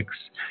Statistics.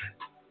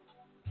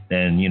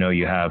 Then,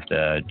 you have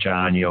the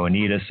John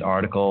Ioannidis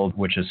article,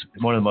 which is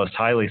one of the most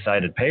highly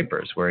cited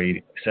papers, where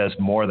he says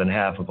more than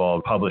half of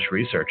all published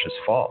research is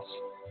false.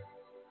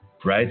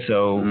 Right?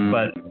 So,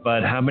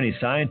 but how many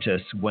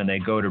scientists, when they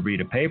go to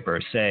read a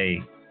paper,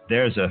 say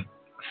there's a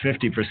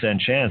 50%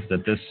 chance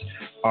that this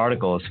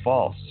article is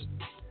false,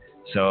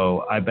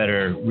 so I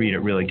better read it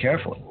really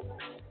carefully,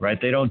 right?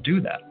 They don't do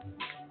that.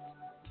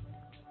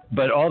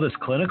 But all this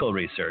clinical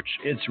research,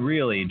 it's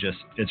really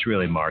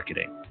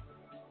marketing.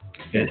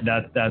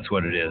 That's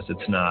what it is.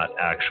 It's not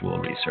actual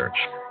research.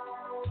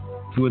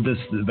 With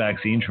the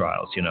vaccine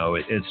trials,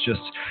 it's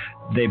just,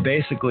 they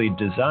basically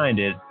designed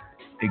it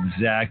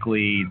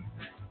exactly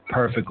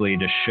perfectly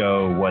to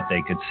show what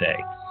they could say.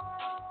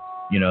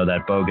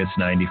 That bogus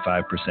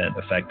 95%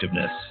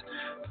 effectiveness.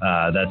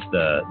 That's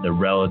the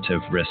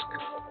relative risk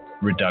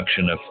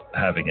reduction of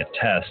having a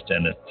test,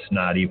 and it's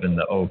not even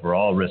the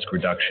overall risk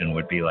reduction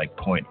would be like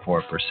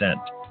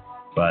 0.4%.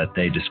 But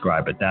they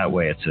describe it that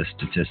way. It's a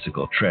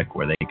statistical trick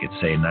where they could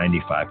say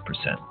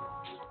 95%.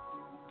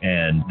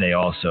 And they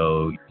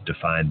also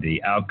defined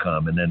the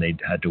outcome, and then they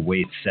had to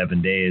wait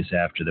 7 days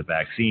after the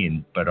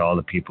vaccine, but all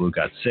the people who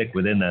got sick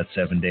within that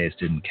 7 days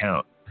didn't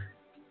count.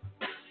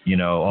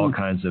 All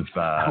kinds of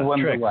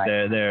tricks.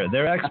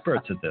 They're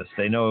experts at this.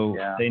 They know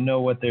They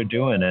know what they're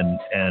doing,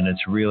 and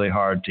it's really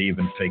hard to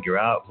even figure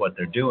out what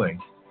they're doing.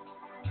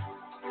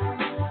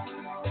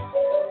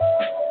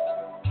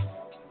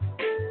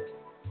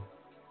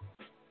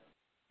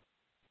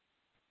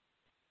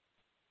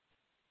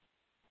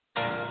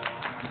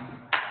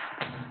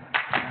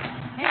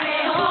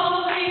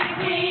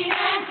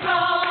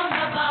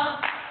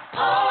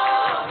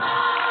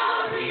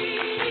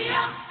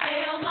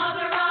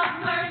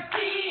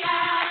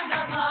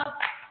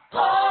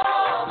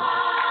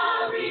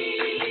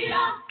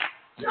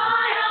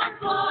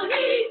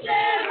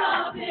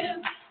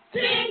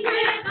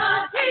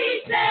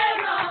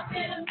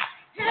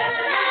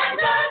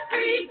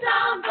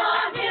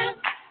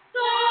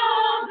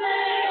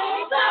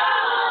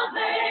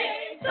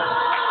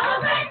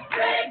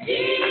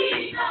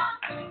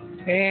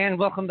 And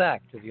welcome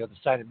back to the other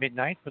side of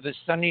midnight for this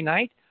Sunday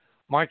night,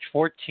 March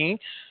 14th.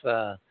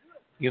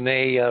 You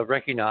may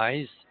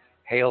recognize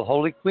Hail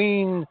Holy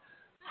Queen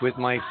with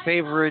my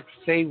favorite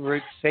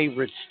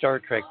Star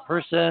Trek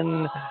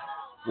person,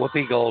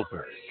 Whoopi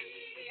Goldberg.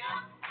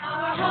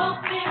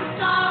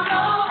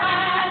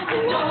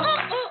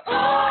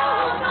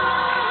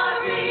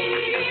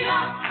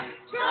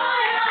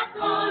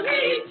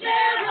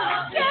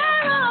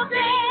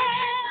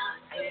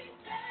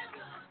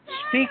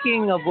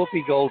 Speaking of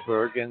Whoopi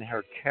Goldberg and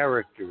her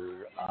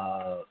character,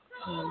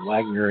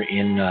 Wagner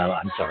in,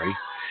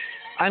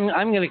 I'm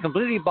going to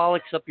completely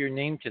bollocks up your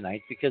name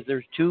tonight because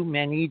there's too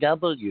many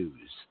W's.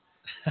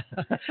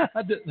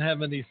 I didn't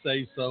have any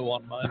say-so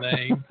on my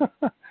name.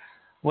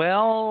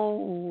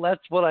 Well,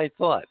 that's what I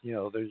thought.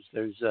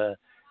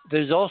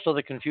 There's also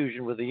the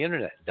confusion with the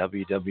internet,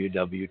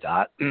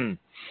 www.Wallace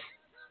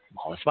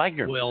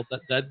Wagner. Well,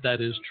 that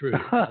is true.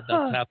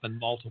 That's happened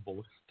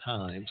multiple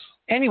times.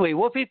 Anyway,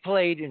 Whoopi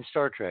played in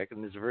Star Trek,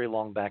 and there's a very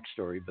long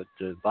backstory, but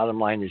the bottom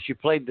line is she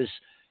played this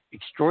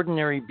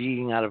extraordinary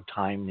being out of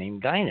time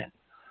named Guinan.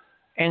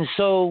 And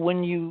so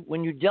when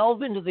you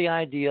delve into the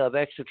idea of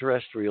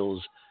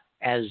extraterrestrials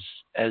as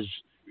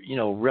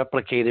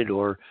replicated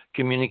or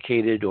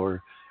communicated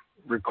or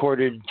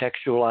recorded,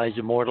 textualized,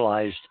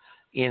 immortalized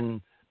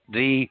in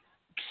the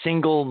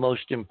single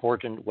most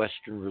important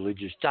Western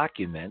religious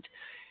document,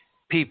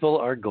 people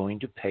are going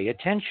to pay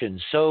attention.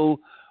 So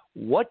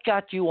what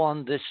got you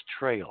on this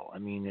trail? I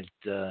mean,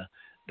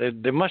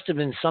 there must have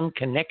been some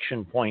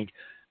connection point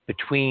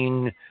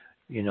between,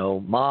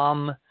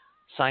 mom,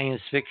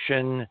 science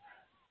fiction,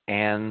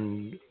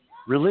 and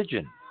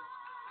religion.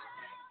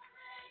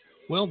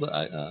 Well,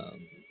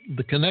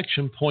 the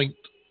connection point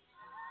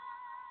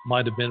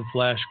might have been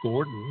Flash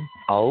Gordon.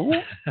 Oh,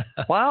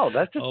 wow,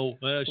 that's a well,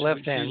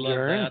 left-hand she loved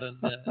turn.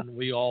 that, and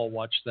we all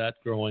watched that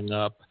growing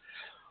up.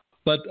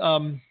 But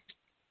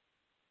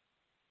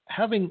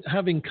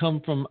having come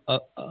from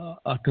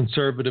a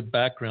conservative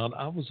background,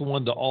 I was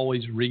one to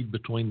always read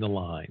between the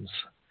lines.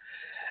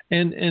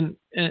 And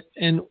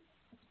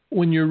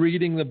when you're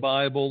reading the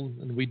Bible,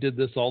 and we did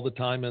this all the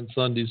time in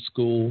Sunday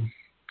school,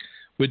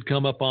 we'd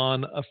come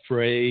upon a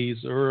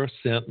phrase or a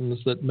sentence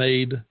that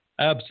made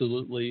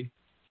absolutely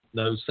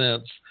no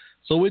sense.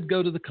 So we'd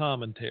go to the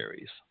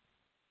commentaries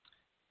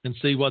and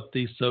see what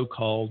these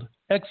so-called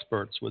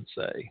experts would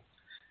say.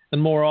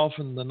 And more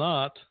often than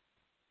not,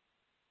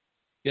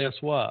 guess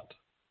what?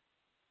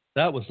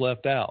 That was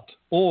left out.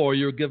 Or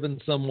you're given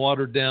some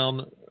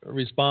watered-down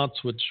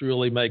response which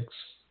really makes,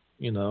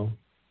 no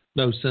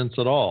sense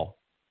at all.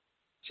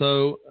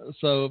 So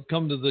I've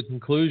come to the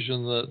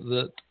conclusion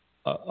that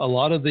a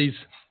lot of these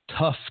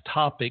tough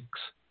topics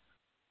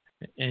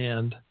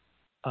and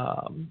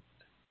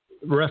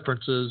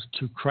references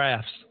to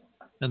crafts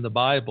in the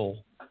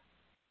Bible,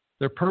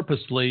 they're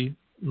purposely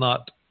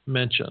not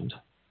mentioned.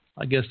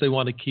 I guess they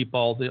want to keep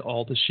all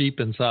the sheep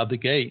inside the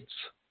gates.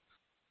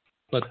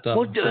 But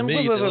for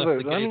me, let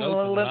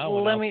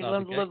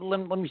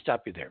me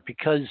stop you there,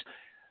 because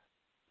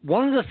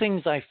one of the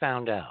things I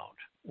found out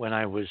when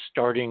I was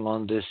starting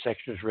on this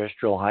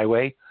extraterrestrial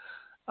highway,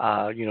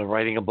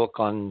 writing a book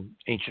on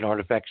ancient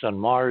artifacts on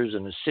Mars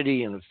and a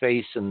city and a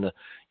face and the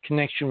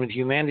connection with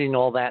humanity and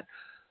all that,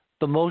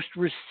 the most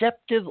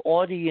receptive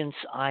audience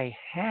I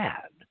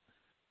had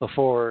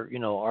before,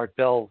 Art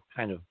Bell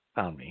kind of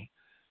found me,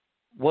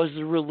 was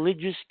the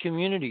religious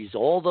communities,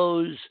 all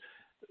those,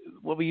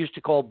 what we used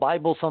to call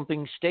Bible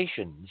thumping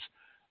stations,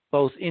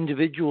 both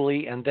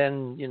individually and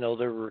then,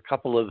 there were a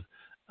couple of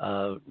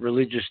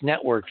religious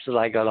networks that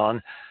I got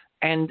on.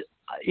 And,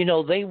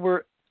 they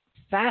were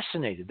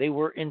fascinated. They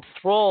were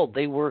enthralled.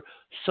 They were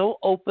so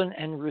open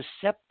and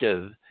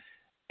receptive.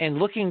 And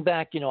looking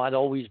back, I'd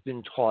always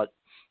been taught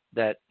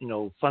that,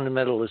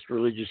 fundamentalist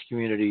religious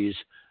communities,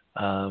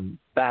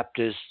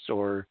 Baptists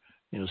or,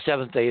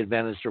 Seventh-day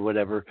Adventists or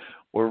whatever,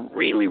 were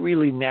really,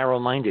 really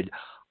narrow-minded.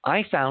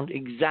 I found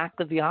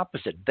exactly the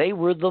opposite. They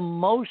were the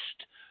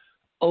most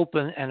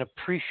open and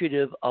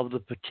appreciative of the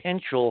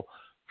potential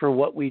for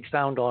what we'd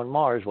found on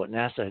Mars, what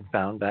NASA had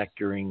found back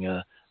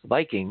during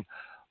Viking,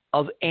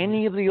 of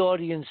any of the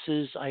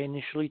audiences I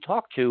initially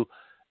talked to.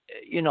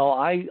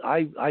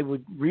 I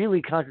would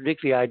really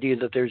contradict the idea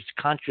that there's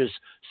conscious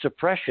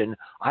suppression.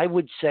 I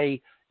would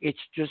say it's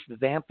just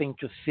vamping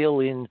to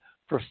fill in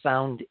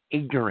profound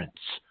ignorance.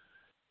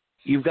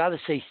 You've got to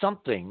say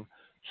something.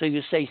 So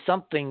you say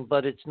something,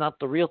 but it's not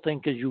the real thing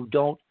because you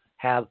don't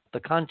have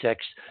the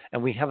context,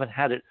 and we haven't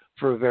had it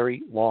for a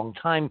very long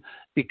time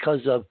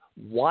because of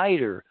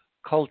wider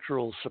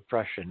cultural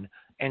suppression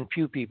and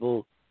few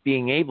people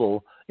being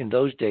able in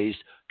those days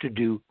to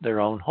do their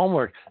own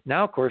homework.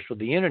 Now, of course, with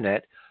the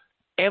internet,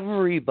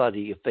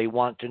 everybody, if they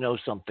want to know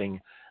something,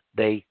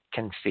 they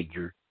can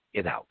figure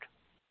it out.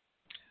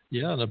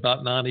 Yeah, and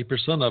about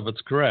 90% of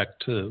it's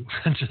correct, too.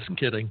 Just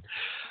kidding.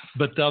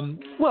 But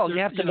you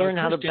have to learn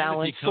how to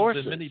balance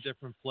sources. In many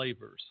different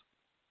flavors.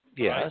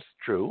 Yes, right?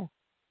 True.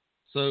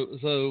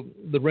 So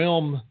the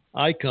realm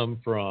I come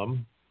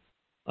from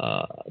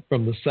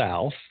the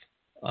South,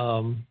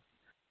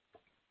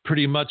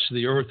 pretty much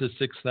the Earth is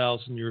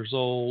 6,000 years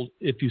old.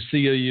 If you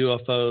see a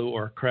UFO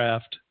or a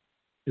craft,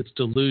 it's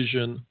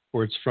delusion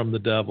or it's from the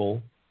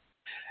devil.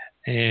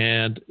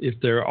 And if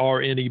there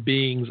are any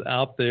beings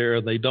out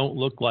there, they don't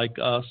look like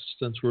us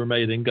since we're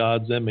made in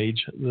God's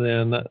image,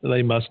 then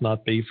they must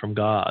not be from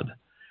God.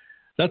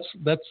 That's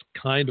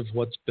kind of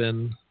what's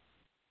been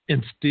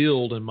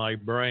instilled in my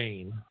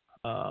brain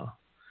for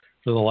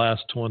the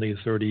last 20,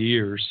 30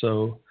 years.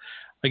 So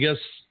I guess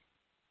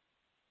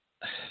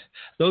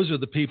those are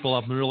the people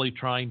I'm really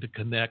trying to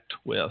connect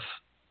with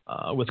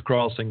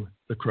Crossing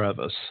the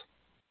Crevice.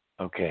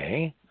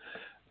 Okay.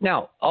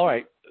 Now, all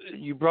right,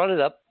 you brought it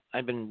up.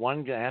 I've been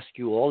wanting to ask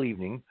you all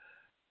evening,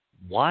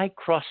 why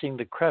Crossing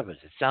the Crevice?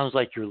 It sounds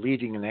like you're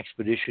leading an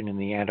expedition in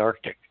the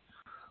Antarctic.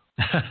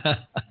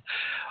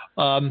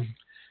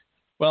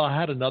 Well, I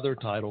had another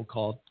title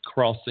called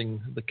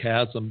Crossing the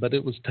Chasm, but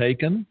it was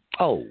taken.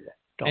 Oh,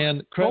 darn.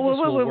 And Crevice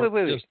will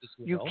work just as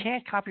well. You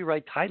can't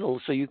copyright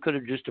titles, so you could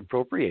have just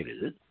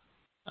appropriated it.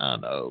 I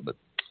know, but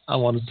I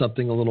wanted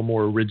something a little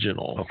more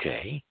original.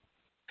 Okay.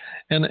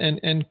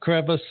 And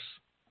Crevice,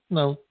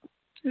 no.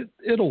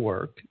 It'll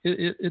work.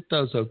 It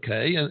does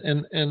okay,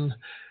 and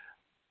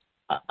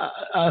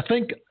I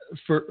think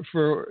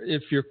for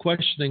if you're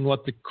questioning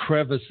what the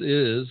crevice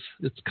is,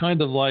 it's kind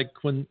of like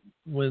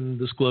when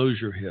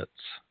disclosure hits.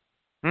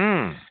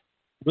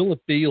 Will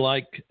it be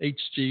like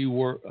H.G.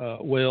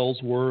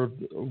 Wells' War of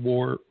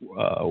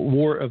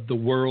the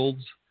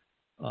Worlds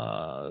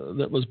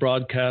that was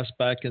broadcast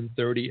back in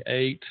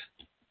 '38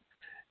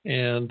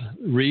 and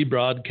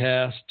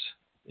rebroadcast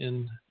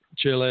in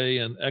Chile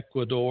and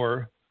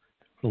Ecuador?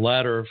 The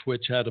latter of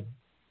which had a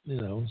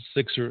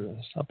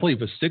I believe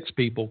it was 6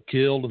 people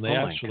killed, and they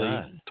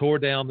actually tore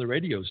down the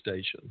radio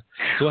station.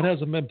 So it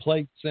hasn't been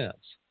played since.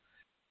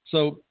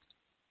 So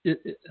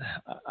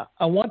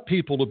I want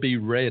people to be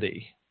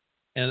ready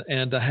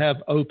and to have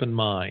open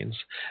minds.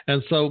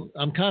 And so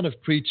I'm kind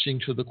of preaching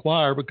to the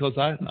choir because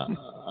I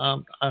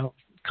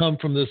come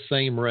from this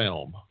same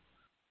realm.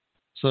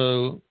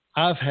 So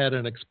I've had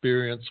an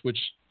experience which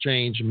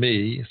changed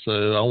me,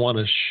 so I want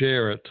to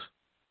share it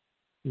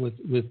with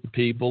the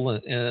people.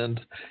 And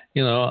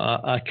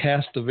I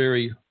cast a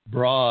very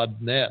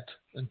broad net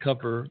and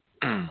cover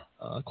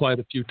quite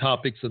a few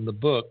topics in the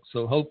book.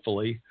 So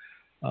hopefully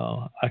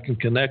I can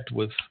connect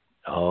with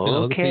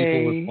the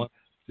people with one or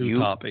two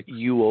topics.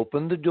 You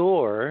opened the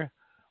door.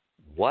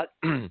 What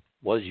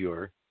was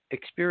your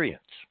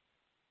experience?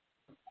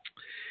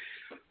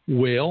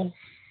 Well,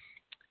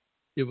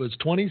 it was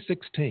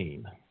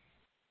 2016.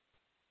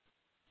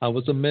 I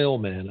was a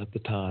mailman at the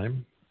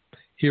time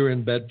here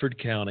in Bedford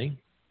County.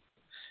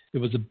 It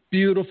was a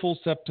beautiful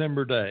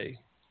September day,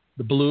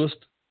 the bluest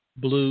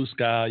blue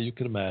sky you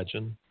can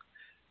imagine.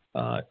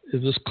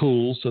 It was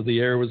cool, so the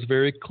air was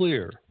very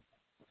clear.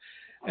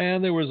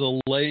 And there was a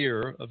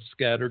layer of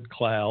scattered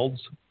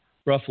clouds,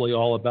 roughly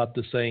all about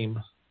the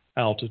same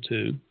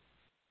altitude.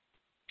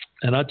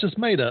 And I just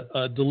made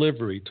a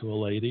delivery to a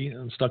lady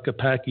and stuck a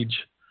package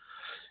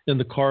in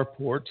the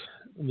carport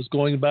and was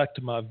going back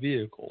to my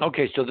vehicle.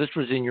 Okay, so this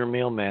was in your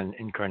mailman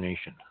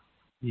incarnation.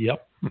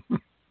 Yep.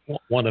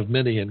 One of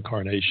many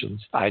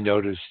incarnations. I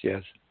noticed,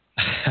 yes.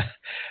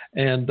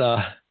 And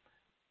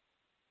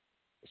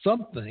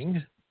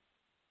something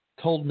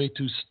told me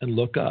to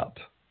look up.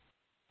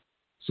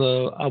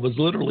 So I was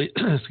literally,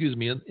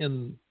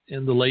 in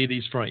the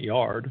lady's front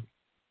yard,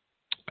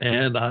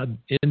 and I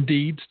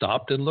indeed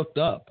stopped and looked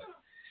up.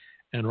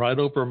 And right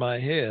over my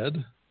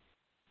head,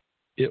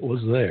 it was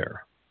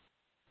there.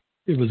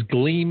 It was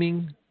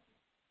gleaming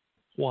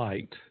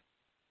white,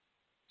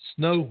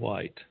 snow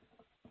white,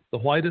 the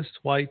whitest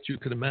white you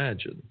could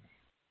imagine.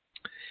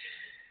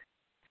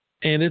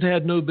 And it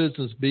had no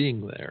business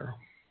being there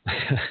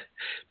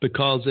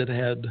because it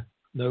had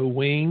no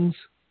wings,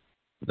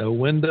 no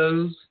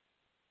windows,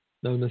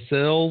 no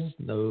nacelles,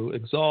 no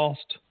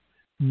exhaust,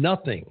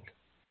 nothing.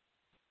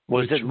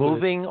 Was it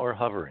moving or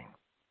hovering?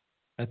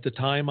 At the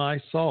time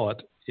I saw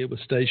it, it was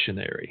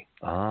stationary.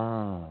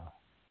 Ah.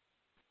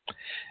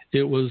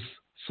 It was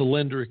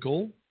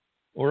cylindrical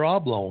or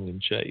oblong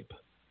in shape,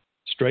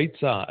 straight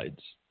sides,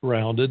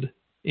 rounded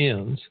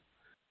ends.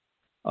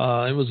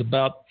 It was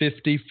about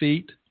 50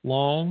 feet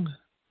long,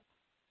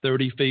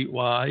 30 feet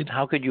wide.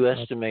 How could you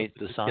estimate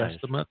the size?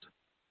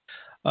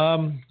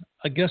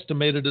 I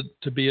guesstimated it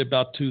to be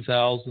about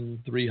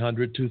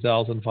 2,300,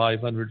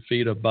 2,500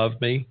 feet above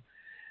me,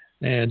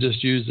 and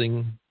just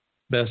using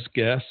best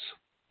guess.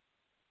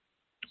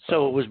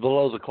 So it was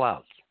below the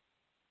clouds?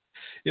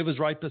 It was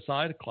right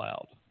beside a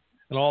cloud,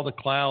 and all the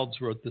clouds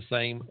were at the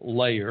same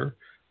layer.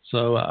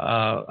 So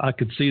I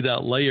could see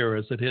that layer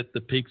as it hit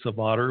the peaks of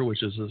Otter,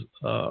 which is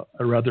a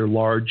rather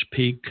large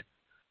peak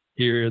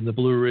here in the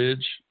Blue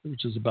Ridge,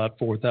 which is about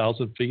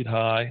 4,000 feet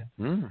high,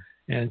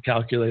 and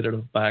calculated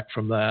it back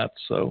from that.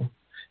 So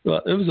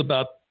it was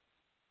about,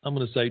 I'm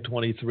going to say,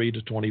 2,300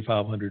 to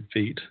 2,500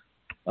 feet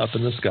up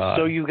in the sky.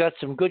 So you got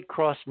some good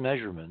cross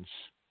measurements.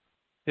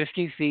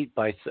 50 feet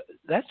by,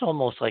 that's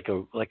almost like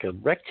a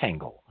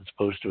rectangle as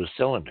opposed to a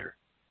cylinder.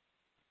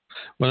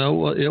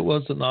 Well, it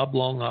was an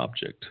oblong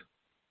object.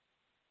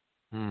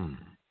 And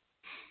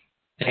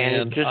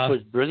it just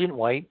was brilliant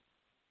white.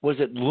 Was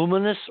it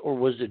luminous or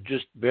was it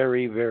just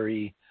very,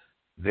 very,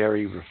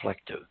 very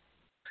reflective?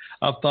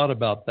 I've thought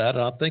about that.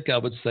 I think I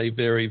would say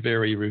very,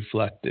 very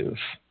reflective.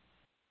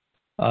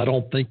 I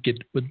don't think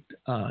it would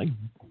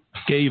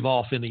gave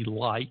off any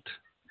light.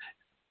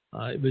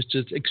 It was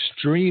just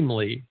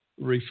extremely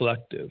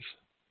reflective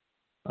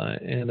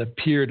and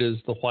appeared as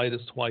the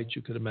whitest white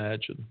you could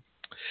imagine.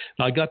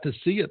 And I got to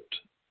see it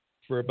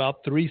for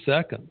about 3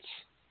 seconds.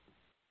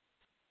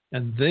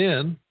 And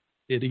then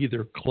it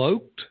either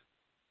cloaked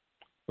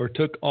or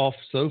took off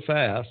so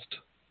fast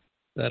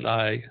that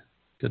I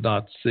could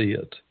not see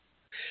it.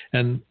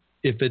 And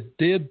if it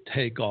did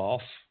take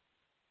off,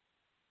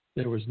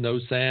 there was no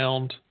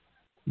sound,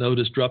 no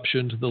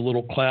disruption to the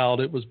little cloud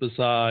it was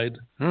beside,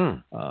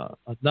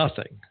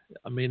 nothing.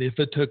 I mean, if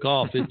it took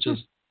off, it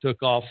just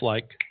took off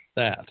like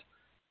that.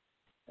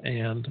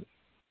 And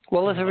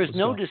well, if there was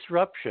no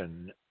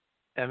disruption,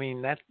 I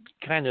mean, that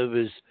kind of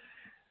is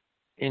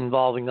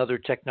involving other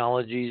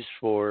technologies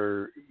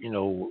for,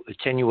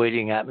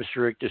 attenuating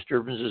atmospheric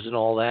disturbances and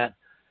all that.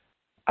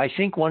 I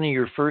think one of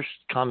your first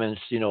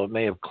comments, it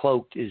may have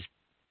cloaked, is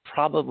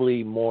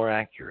probably more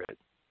accurate.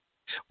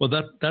 Well,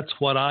 that's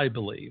what I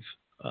believe.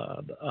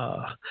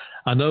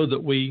 I know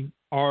that we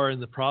are in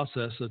the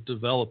process of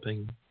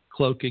developing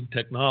cloaking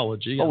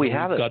technology. Oh, we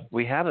have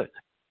it.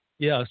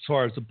 Yeah, as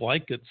far as the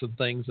blankets and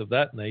things of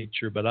that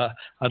nature, but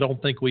I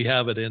don't think we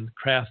have it in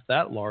craft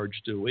that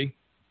large, do we?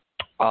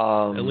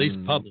 At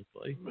least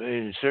publicly.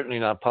 Certainly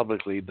not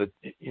publicly, but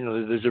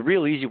there's a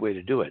real easy way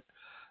to do it.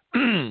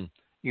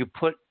 You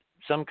put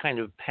some kind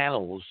of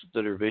panels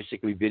that are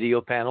basically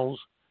video panels,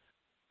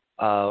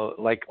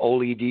 like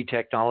OLED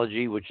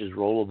technology, which is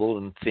rollable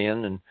and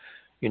thin, and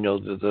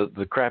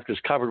the craft is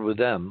covered with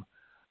them,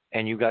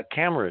 and you've got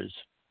cameras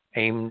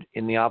aimed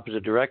in the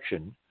opposite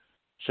direction.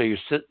 So you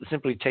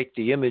simply take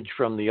the image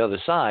from the other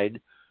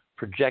side,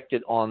 project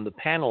it on the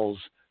panels,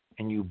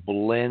 and you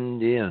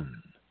blend in.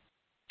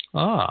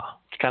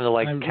 It's kind of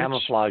like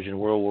camouflage in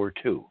World War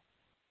II.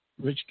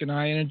 Rich, can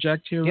I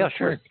interject here? Yeah,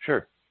 sure.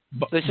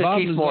 This is Bob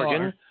Keith Lazar,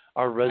 Morgan,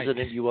 our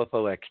resident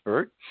UFO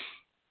expert.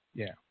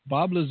 Yeah.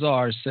 Bob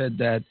Lazar said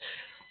that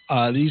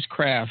these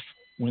craft,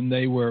 when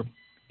they were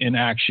in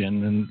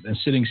action and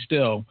sitting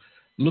still,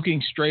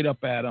 looking straight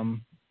up at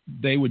them,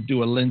 they would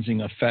do a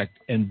lensing effect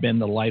and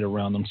bend the light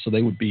around them so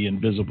they would be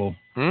invisible.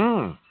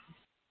 But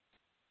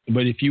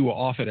if you were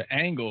off at an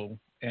angle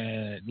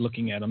and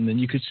looking at them, then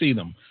you could see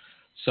them.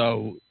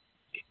 So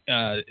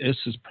this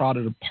is part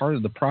of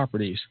the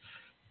properties.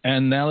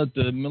 And now that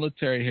the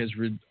military has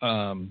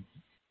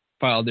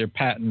filed their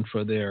patent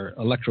for their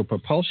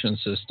electropropulsion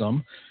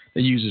system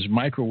that uses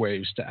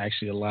microwaves to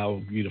actually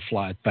allow you to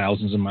fly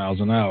thousands of miles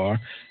an hour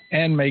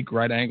and make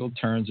right-angled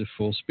turns at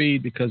full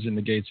speed because it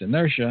negates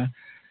inertia,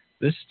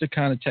 this is the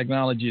kind of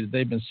technology that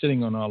they've been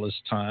sitting on all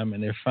this time,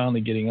 and they're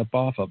finally getting up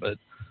off of it.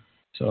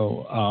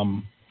 So,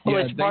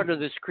 it's part of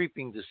this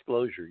creeping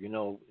disclosure.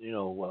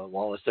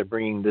 Wallace, they're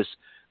bringing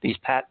these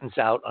patents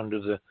out under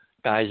the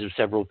guise of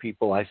several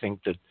people. I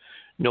think that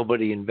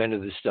nobody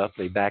invented this stuff;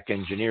 they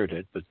back-engineered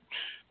it. But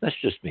that's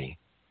just me.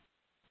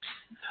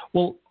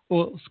 Well,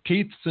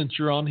 Keith, since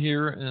you're on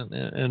here,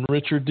 and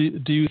Richard,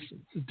 do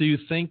you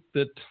think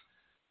that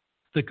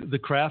the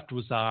craft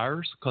was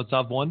ours? Because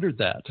I've wondered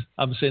that.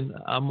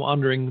 I'm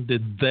wondering,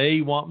 did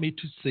they want me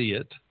to see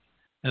it?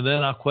 And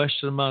then I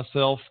question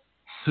myself,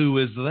 who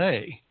is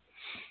they?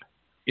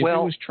 If it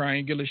was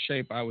triangular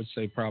shape, I would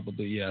say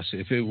probably yes.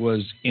 If it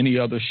was any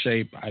other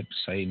shape, I'd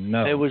say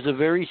no. It was a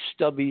very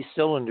stubby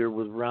cylinder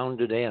with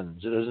rounded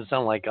ends. It doesn't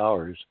sound like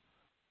ours.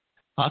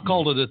 I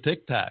called it a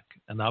Tic Tac,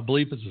 and I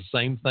believe it's the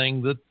same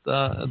thing that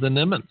the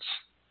Nimitz.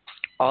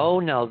 Oh,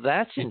 now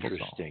that's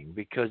interesting,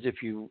 because if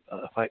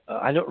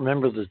I don't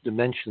remember the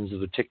dimensions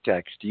of the Tic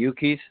Tacs. Do you,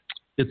 Keith?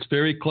 It's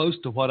very close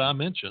to what I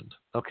mentioned.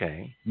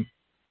 Okay.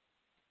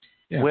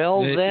 Yeah,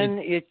 then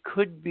it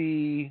could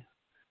be.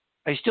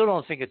 I still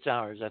don't think it's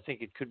ours. I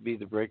think it could be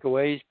the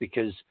breakaways,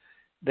 because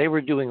they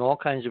were doing all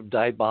kinds of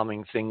dive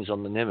bombing things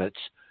on the Nimitz,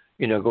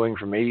 going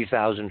from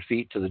 80,000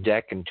 feet to the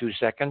deck in 2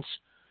 seconds,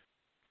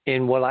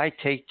 in what I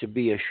take to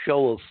be a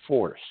show of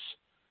force,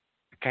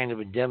 kind of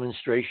a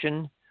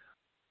demonstration.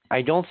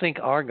 I don't think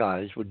our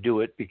guys would do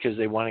it because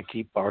they want to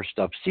keep our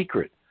stuff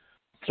secret.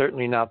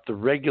 Certainly not the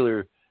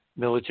regular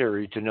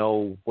military to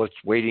know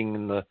what's waiting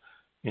in the,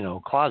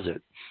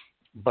 closet.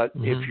 But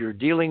if you're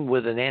dealing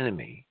with an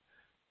enemy,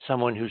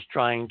 someone who's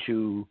trying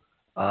to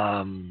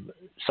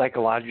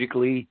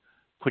psychologically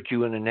put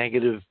you in a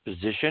negative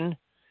position,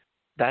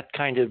 that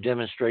kind of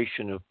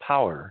demonstration of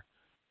power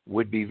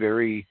would be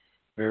very,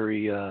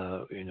 very,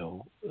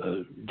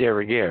 de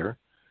rigueur,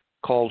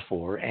 called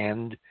for.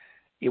 And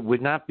it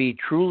would not be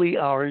truly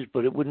ours,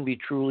 but it wouldn't be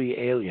truly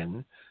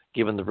alien,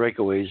 given the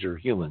breakaways are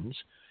humans.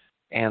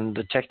 And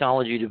the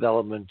technology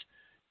development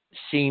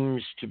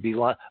seems to be...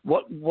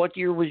 What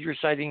year was your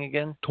sighting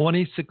again?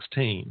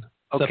 2016.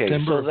 Okay,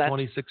 September of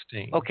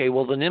 2016. Okay,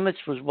 well, the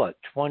Nimitz was what,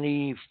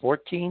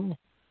 2014?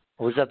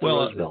 Or was that the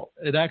Roosevelt?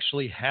 It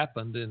actually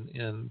happened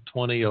in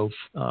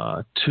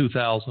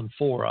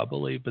 2004, I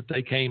believe, but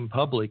they came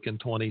public in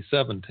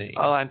 2017.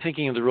 Oh, I'm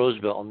thinking of the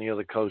Roosevelt on the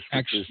other coast.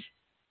 Actually,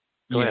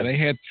 they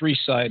had 3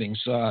 sightings,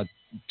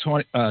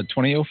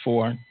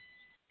 2004,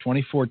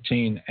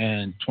 2014,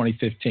 and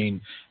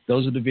 2015.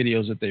 Those are the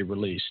videos that they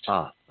released.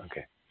 Ah,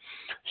 okay.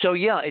 So,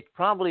 yeah, it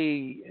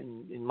probably,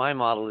 in my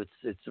model, it's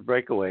the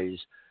breakaways.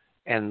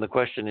 And the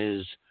question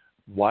is,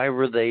 why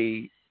were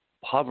they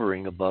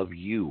hovering above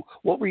you?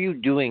 What were you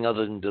doing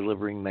other than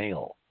delivering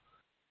mail?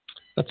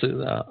 That's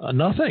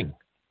nothing,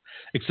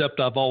 except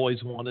I've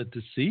always wanted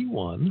to see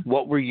one.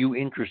 What were you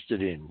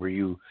interested in? Were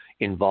you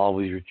involved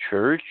with your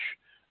church?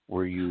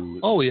 Were you...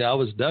 Oh, yeah, I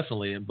was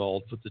definitely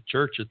involved with the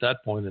church at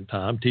that point in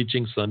time,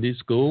 teaching Sunday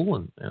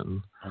school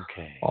and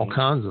all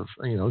kinds of,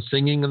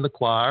 singing in the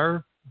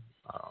choir.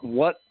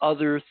 What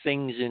other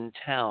things in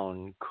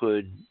town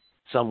could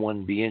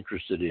someone be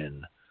interested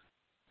in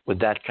with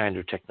that kind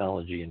of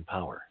technology and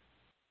power?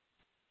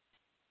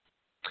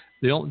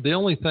 The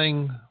only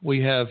thing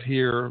we have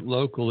here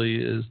locally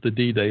is the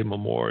D-Day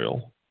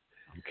Memorial.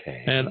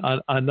 Okay. And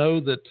I know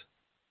that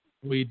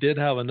we did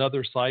have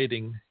another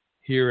sighting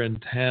here in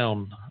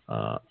town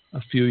a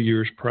few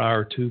years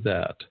prior to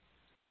that.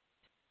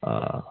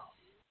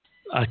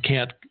 I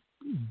can't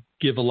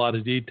give a lot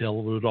of detail.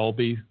 It would all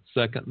be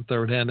second and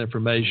third hand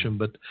information,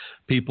 but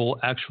people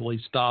actually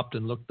stopped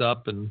and looked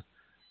up and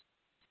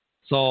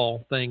saw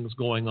things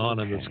going on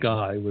in the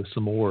sky with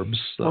some orbs.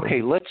 So.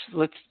 Okay, let's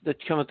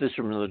come at this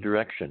from another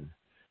direction.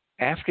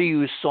 After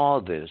you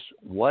saw this,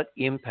 what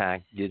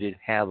impact did it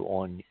have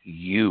on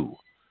you,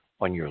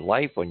 on your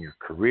life, on your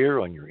career,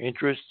 on your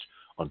interests,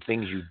 on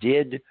things you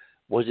did?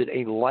 Was it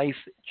a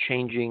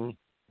life-changing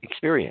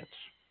experience?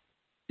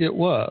 It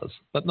was,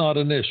 but not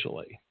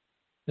initially.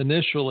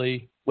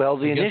 Initially, well,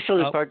 the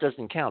initial part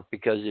doesn't count,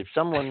 because if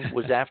someone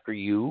was after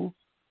you,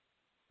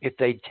 if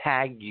they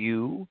tagged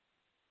you,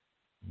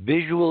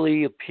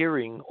 visually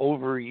appearing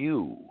over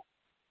you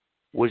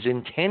was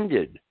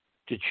intended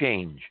to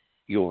change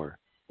your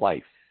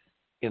life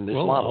in this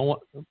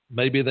model.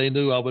 Maybe they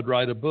knew I would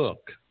write a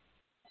book.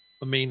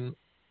 I mean,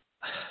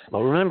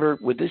 well, remember,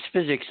 with this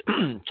physics,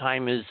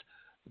 time is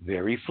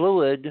very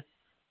fluid.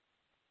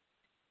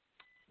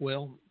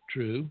 Well,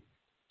 true.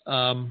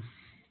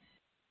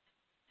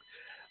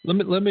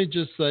 Let me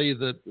just say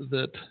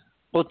that.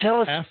 Well,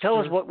 tell us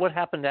what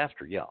happened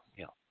after. Yeah.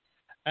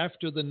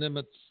 After the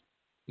Nimitz,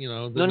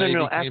 the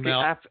Navy came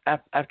out.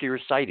 After your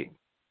sighting.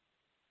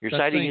 Your that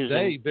sighting same is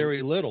day,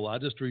 very little.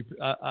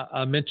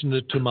 I mentioned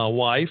it to my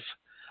wife.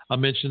 I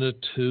mentioned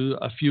it to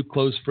a few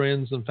close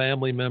friends and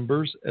family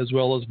members, as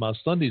well as my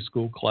Sunday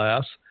school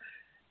class,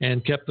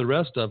 and kept the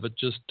rest of it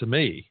just to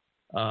me,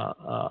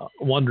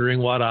 wondering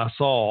what I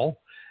saw.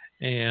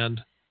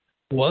 And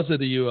was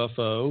it a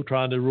UFO?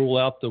 Trying to rule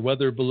out the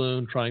weather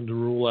balloon, trying to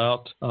rule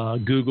out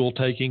Google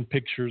taking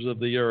pictures of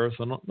the Earth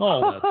and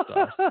all that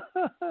stuff.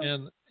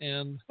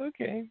 And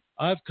okay,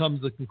 I've come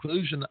to the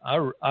conclusion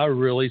I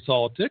really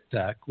saw a Tic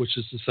Tac, which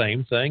is the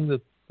same thing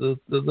that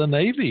the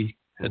Navy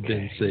had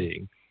been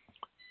seeing.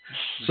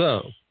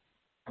 So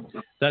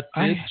that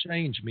did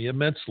change me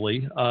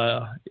immensely.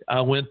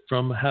 I went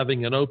from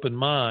having an open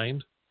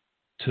mind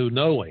to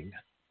knowing.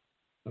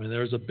 I mean,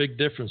 there's a big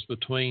difference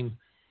between,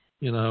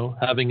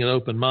 having an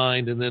open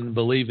mind and then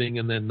believing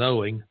and then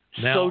knowing.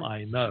 Now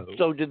I know.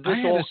 So did this I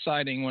had a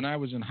sighting when I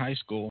was in high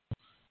school.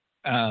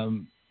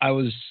 I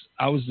was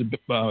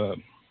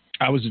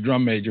the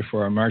drum major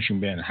for our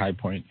marching band at High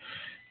Point,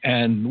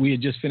 and we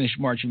had just finished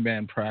marching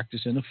band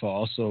practice in the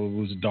fall, so it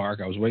was dark.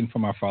 I was waiting for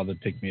my father to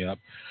pick me up.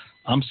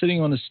 I'm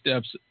sitting on the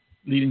steps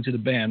leading to the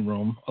band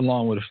room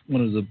along with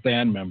one of the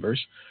band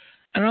members,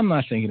 and I'm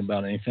not thinking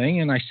about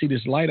anything, and I see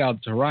this light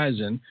out the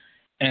horizon,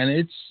 and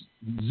it's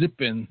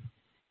zipping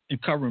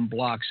and covering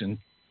blocks in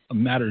a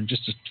matter of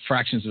just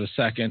fractions of a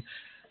second,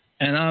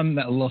 and I'm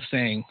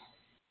saying,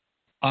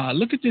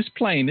 look at this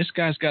plane. This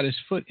guy's got his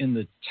foot in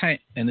the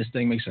tank, and this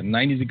thing makes a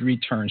 90-degree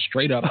turn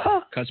straight up,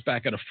 cuts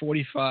back at a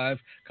 45,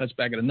 cuts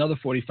back at another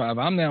 45.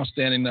 I'm now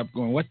standing up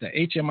going, what the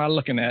H am I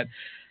looking at?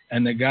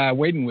 And the guy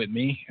waiting with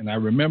me, and I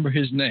remember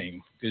his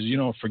name, because you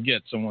don't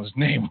forget someone's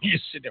name when you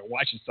sit there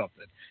watching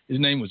something. His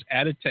name was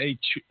Adite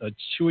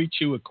Chewy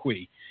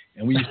Chewakui,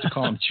 and we used to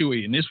call him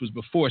Chewy, and this was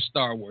before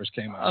Star Wars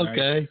came out.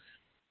 Okay. Right?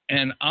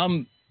 And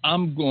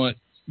I'm going,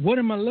 what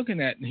am I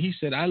looking at? And he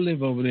said, I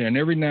live over there, and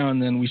every now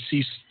and then we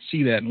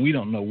see that, and we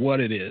don't know what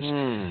it is.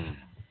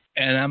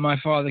 And my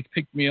father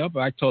picked me up.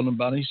 I told him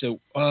about it. He said,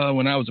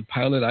 when I was a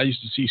pilot, I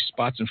used to see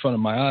spots in front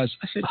of my eyes.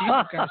 I said, you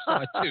think I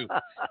saw it too?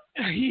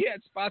 He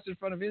had spots in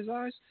front of his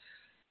eyes.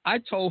 I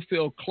told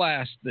Phil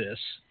Class this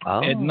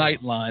at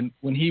Nightline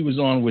when he was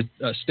on with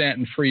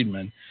Stanton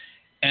Friedman.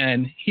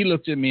 And he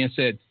looked at me and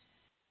said,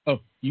 oh,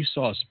 you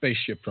saw a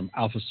spaceship from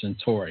Alpha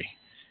Centauri.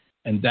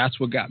 And that's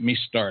what got me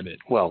started.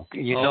 Well,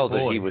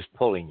 that he was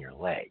pulling your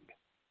leg.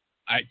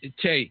 I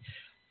tell you,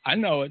 I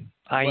know it.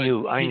 I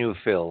knew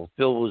Phil.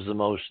 Phil was the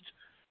most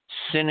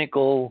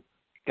cynical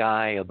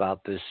guy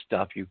about this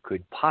stuff you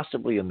could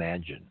possibly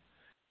imagine.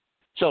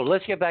 So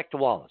let's get back to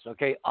Wallace,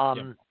 okay?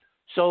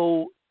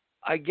 So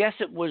I guess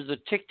it was the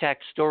Tic Tac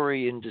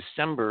story in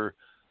December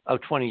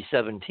of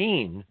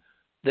 2017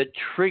 that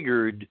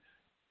triggered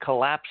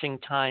collapsing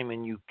time,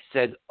 and you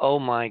said, oh,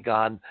 my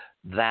God,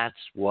 that's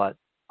what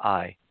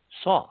I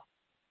saw.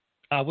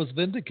 I was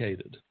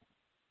vindicated.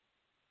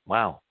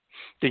 Wow.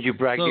 Did you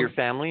brag to your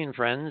family and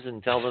friends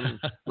and tell them,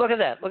 look at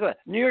that,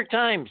 New York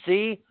Times,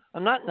 see,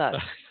 I'm not nuts.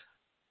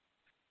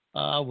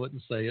 I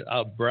wouldn't say it.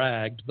 I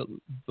bragged,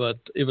 but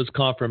it was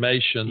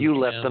confirmation. You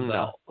let them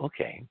know.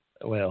 Okay.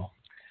 Well,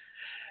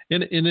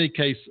 in any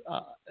case,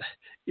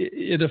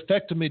 it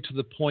affected me to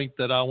the point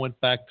that I went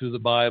back through the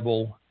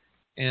Bible,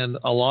 and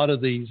a lot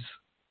of these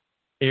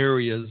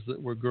areas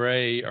that were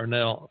gray are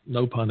now,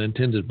 no pun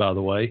intended, by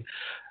the way,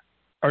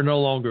 are no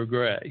longer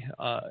gray.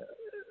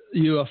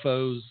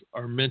 UFOs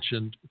are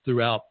mentioned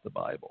throughout the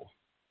Bible.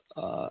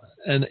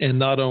 And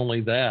not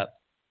only that,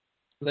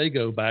 they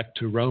go back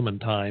to Roman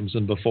times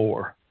and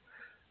before.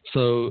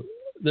 So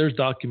there's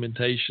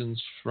documentations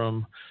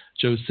from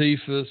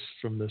Josephus,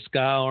 from the Sky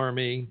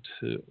Army,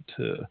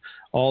 to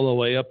all the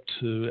way up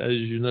to, as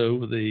you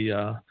know,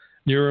 the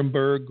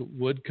Nuremberg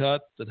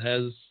woodcut that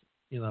has,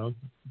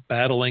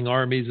 battling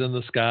armies in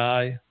the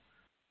sky.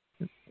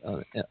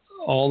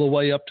 All the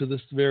way up to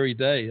this very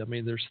day. I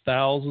mean, there's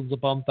thousands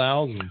upon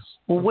thousands.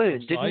 Well,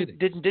 wait,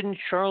 didn't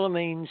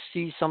Charlemagne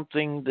see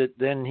something that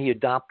then he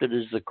adopted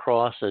as the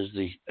cross, as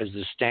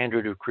the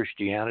standard of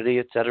Christianity,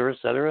 et cetera, et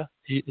cetera?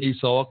 He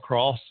saw a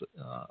cross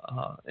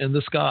in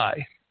the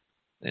sky,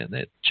 and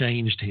it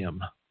changed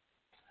him.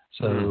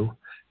 So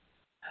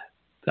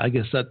I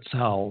guess that's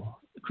how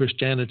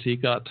Christianity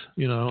got,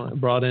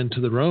 brought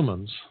into the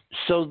Romans.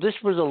 So this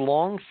was a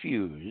long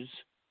fuse.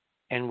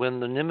 And when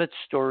the Nimitz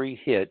story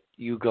hit,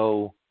 you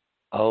go,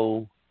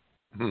 oh,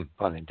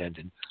 pun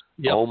intended,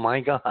 Yep. Oh my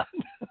God.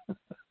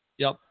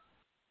 Yep.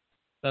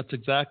 That's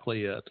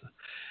exactly it.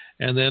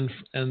 And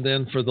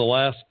then for the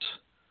last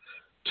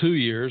 2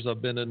 years,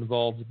 I've been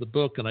involved with the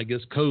book, and I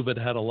guess COVID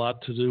had a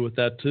lot to do with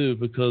that too,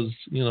 because,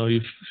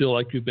 you feel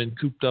like you've been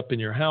cooped up in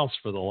your house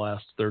for the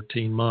last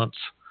 13 months.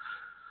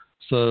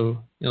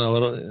 So, it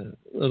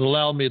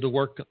allowed me to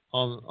work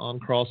on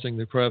Crossing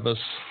the Crevice,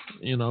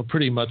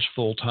 pretty much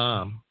full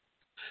time.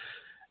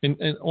 And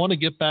I want to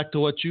get back to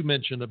what you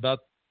mentioned about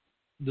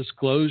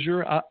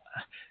disclosure.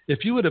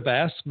 If you would have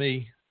asked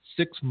me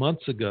 6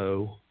 months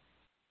ago,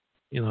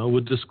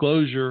 would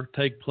disclosure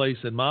take place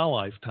in my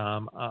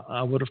lifetime,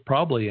 I would have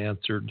probably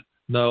answered,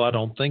 no, I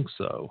don't think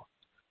so.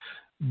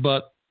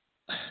 But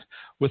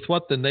with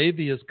what the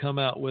Navy has come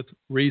out with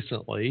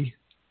recently,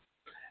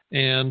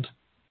 and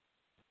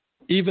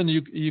even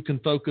you can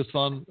focus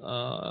on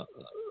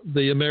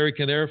the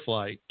American Air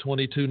Flight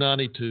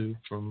 2292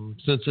 from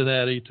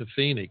Cincinnati to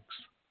Phoenix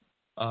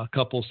a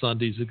couple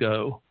Sundays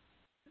ago.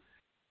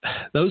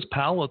 Those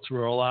pilots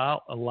were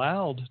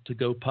allowed to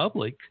go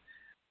public,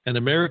 and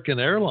American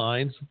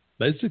Airlines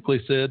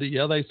basically said,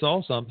 yeah, they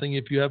saw something.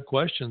 If you have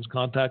questions,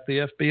 contact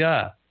the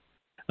FBI.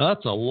 Now,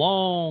 that's a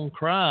long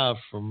cry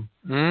from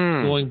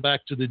going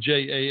back to the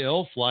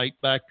JAL flight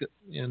back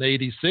in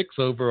 '86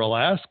 over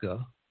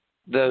Alaska.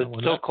 The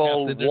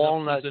so-called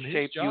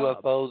walnut-shaped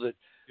UFO that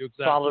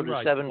followed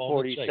a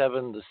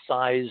 747 the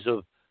size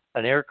of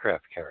an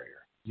aircraft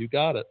carrier. You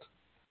got it.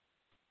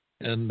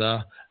 And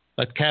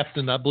that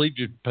captain, I believe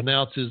you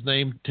pronounce his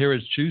name,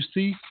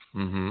 Terachusi.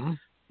 Mm-hmm.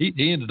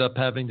 He ended up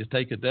having to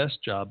take a desk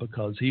job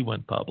because he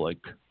went public.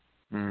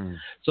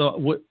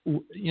 So,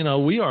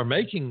 we are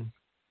making,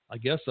 I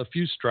guess, a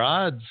few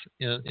strides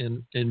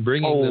in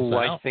bringing this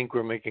out. I think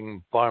we're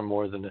making far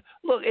more than that.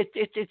 Look,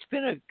 it's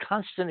been a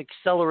constant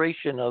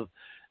acceleration of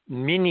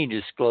mini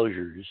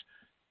disclosures.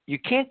 You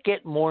can't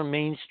get more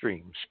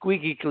mainstream,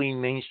 squeaky clean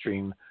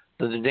mainstream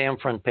than the damn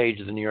front page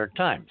of the New York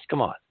Times.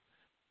 Come on.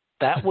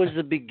 That was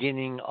the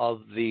beginning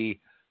of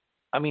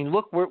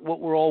look, what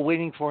we're all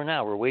waiting for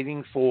now. We're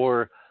waiting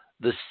for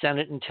the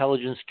Senate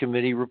Intelligence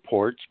Committee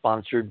report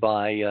sponsored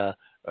by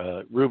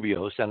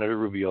Senator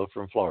Rubio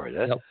from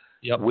Florida,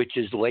 which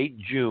is late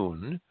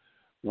June.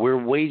 We're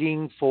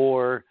waiting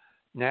for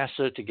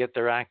NASA to get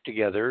their act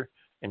together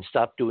and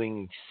stop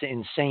doing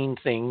insane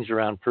things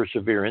around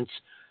Perseverance.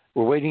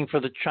 We're waiting for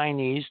the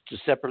Chinese to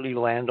separately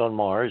land on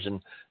Mars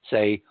and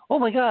say, oh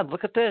my God,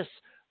 look at this.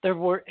 There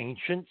were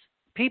ancient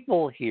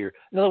people here.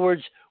 In other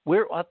words,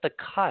 we're at the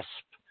cusp.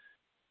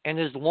 And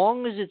as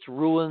long as it's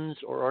ruins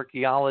or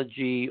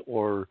archaeology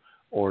or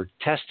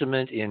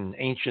testament in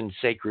ancient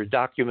sacred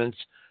documents,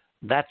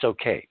 that's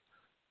okay.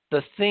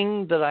 The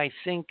thing that I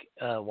think,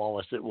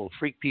 Wallace, that will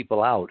freak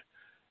people out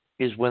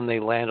is when they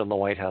land on the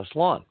White House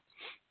lawn,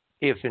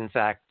 if in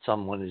fact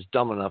someone is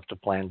dumb enough to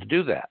plan to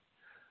do that.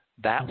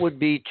 That would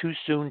be too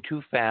soon,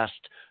 too fast.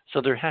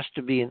 So there has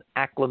to be an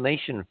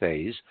acclimation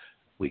phase.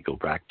 We go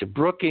back to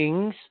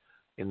Brookings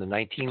in the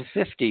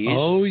 1950s.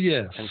 Oh,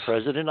 yes. And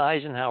President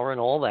Eisenhower and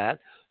all that.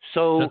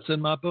 So that's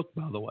in my book,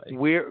 by the way.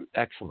 We're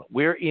excellent.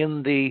 We're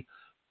in the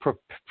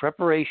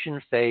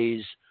preparation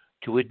phase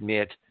to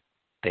admit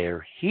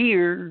they're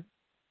here.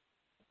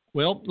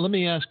 Well, let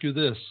me ask you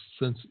this,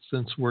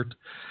 since we're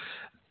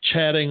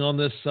chatting on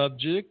this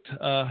subject.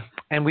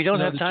 And we don't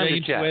have time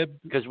to chat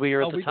because we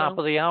are at the top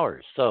of the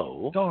hour.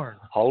 So darn.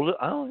 Hold it.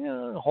 Oh,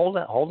 yeah.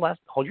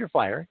 Hold your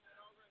fire.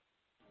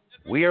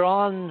 We are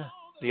on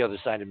the other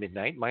side of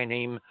midnight. My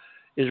name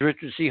is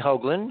Richard C.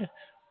 Hoagland.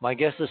 My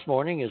guest this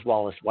morning is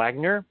Wallace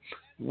Wagner.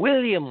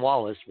 William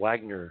Wallace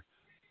Wagner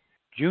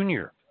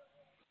Jr.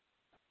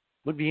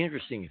 Would be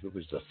interesting if it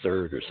was the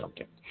third or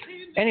something.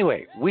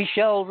 Anyway, we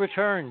shall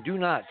return. Do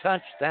not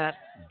touch that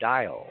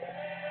dial.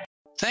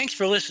 Thanks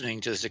for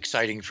listening to this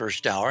exciting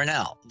first hour.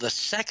 Now, the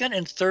second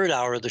and third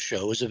hour of the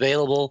show is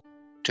available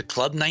to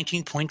Club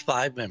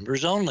 19.5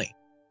 members only.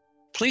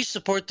 Please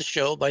support the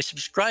show by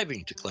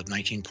subscribing to Club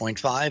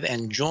 19.5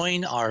 and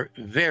join our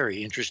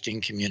very interesting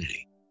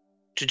community.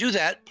 To do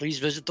that, please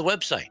visit the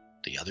website,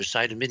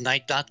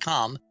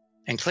 theothersideofmidnight.com,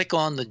 and click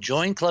on the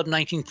Join Club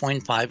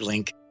 19.5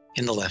 link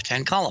in the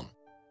left-hand column.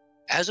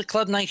 As a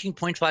Club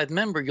 19.5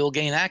 member, you'll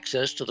gain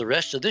access to the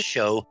rest of this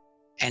show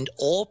and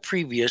all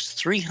previous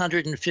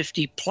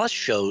 350-plus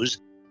shows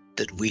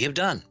that we have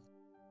done.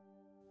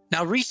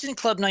 Now, recent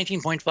Club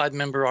 19.5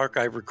 member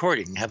archive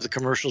recordings have the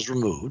commercials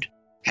removed,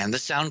 and the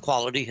sound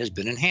quality has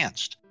been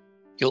enhanced.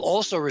 You'll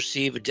also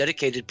receive a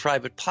dedicated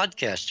private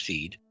podcast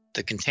feed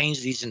that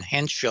contains these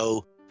enhanced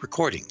show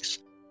recordings.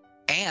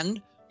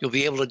 And you'll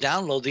be able to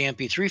download the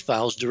MP3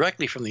 files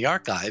directly from the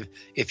archive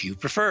if you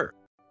prefer.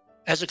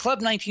 As a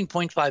Club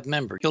 19.5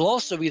 member, you'll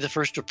also be the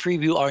first to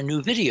preview our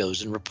new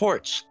videos and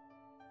reports.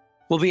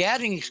 We'll be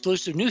adding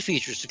exclusive new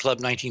features to Club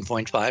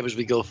 19.5 as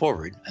we go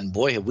forward, and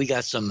boy, have we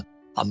got some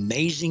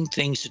amazing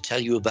things to tell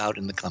you about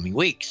in the coming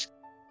weeks.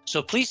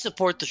 So please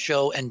support the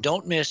show and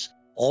don't miss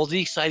all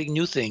the exciting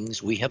new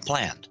things we have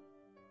planned.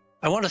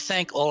 I want to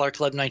thank all our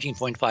Club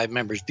 19.5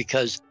 members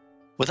because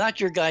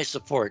Without your guys'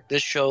 support,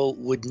 this show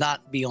would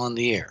not be on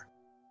the air.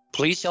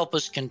 Please help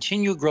us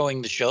continue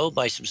growing the show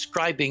by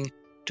subscribing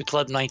to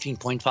Club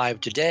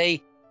 19.5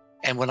 today.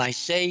 And when I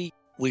say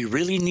we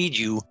really need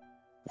you,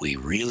 we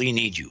really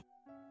need you.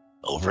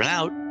 Over and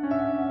out.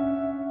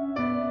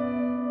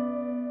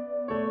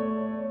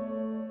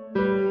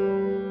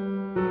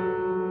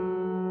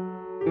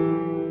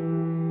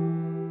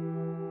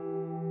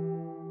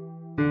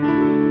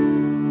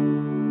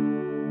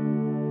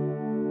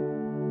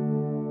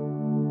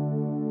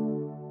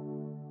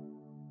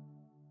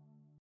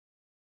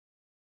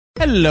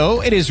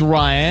 Hello, it is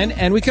Ryan,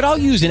 and we could all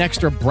use an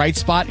extra bright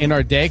spot in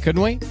our day,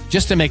 couldn't we?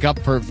 Just to make up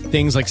for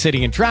things like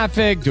sitting in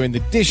traffic, doing the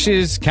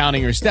dishes,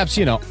 counting your steps,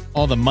 you know,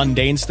 all the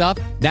mundane stuff.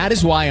 That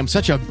is why I'm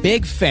such a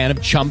big fan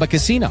of Chumba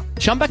Casino.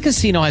 Chumba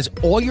Casino has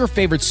all your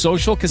favorite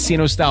social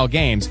casino-style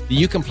games that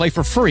you can play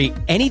for free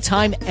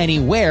anytime,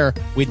 anywhere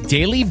with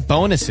daily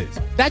bonuses.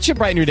 That should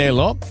brighten your day a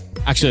little.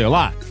 Actually, a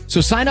lot. So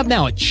sign up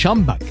now at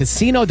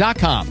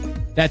ChumbaCasino.com.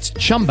 That's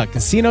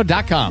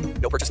ChumbaCasino.com.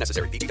 No purchase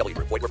necessary. VGW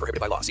Group. Void where prohibited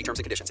by law. See terms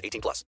and conditions. 18+.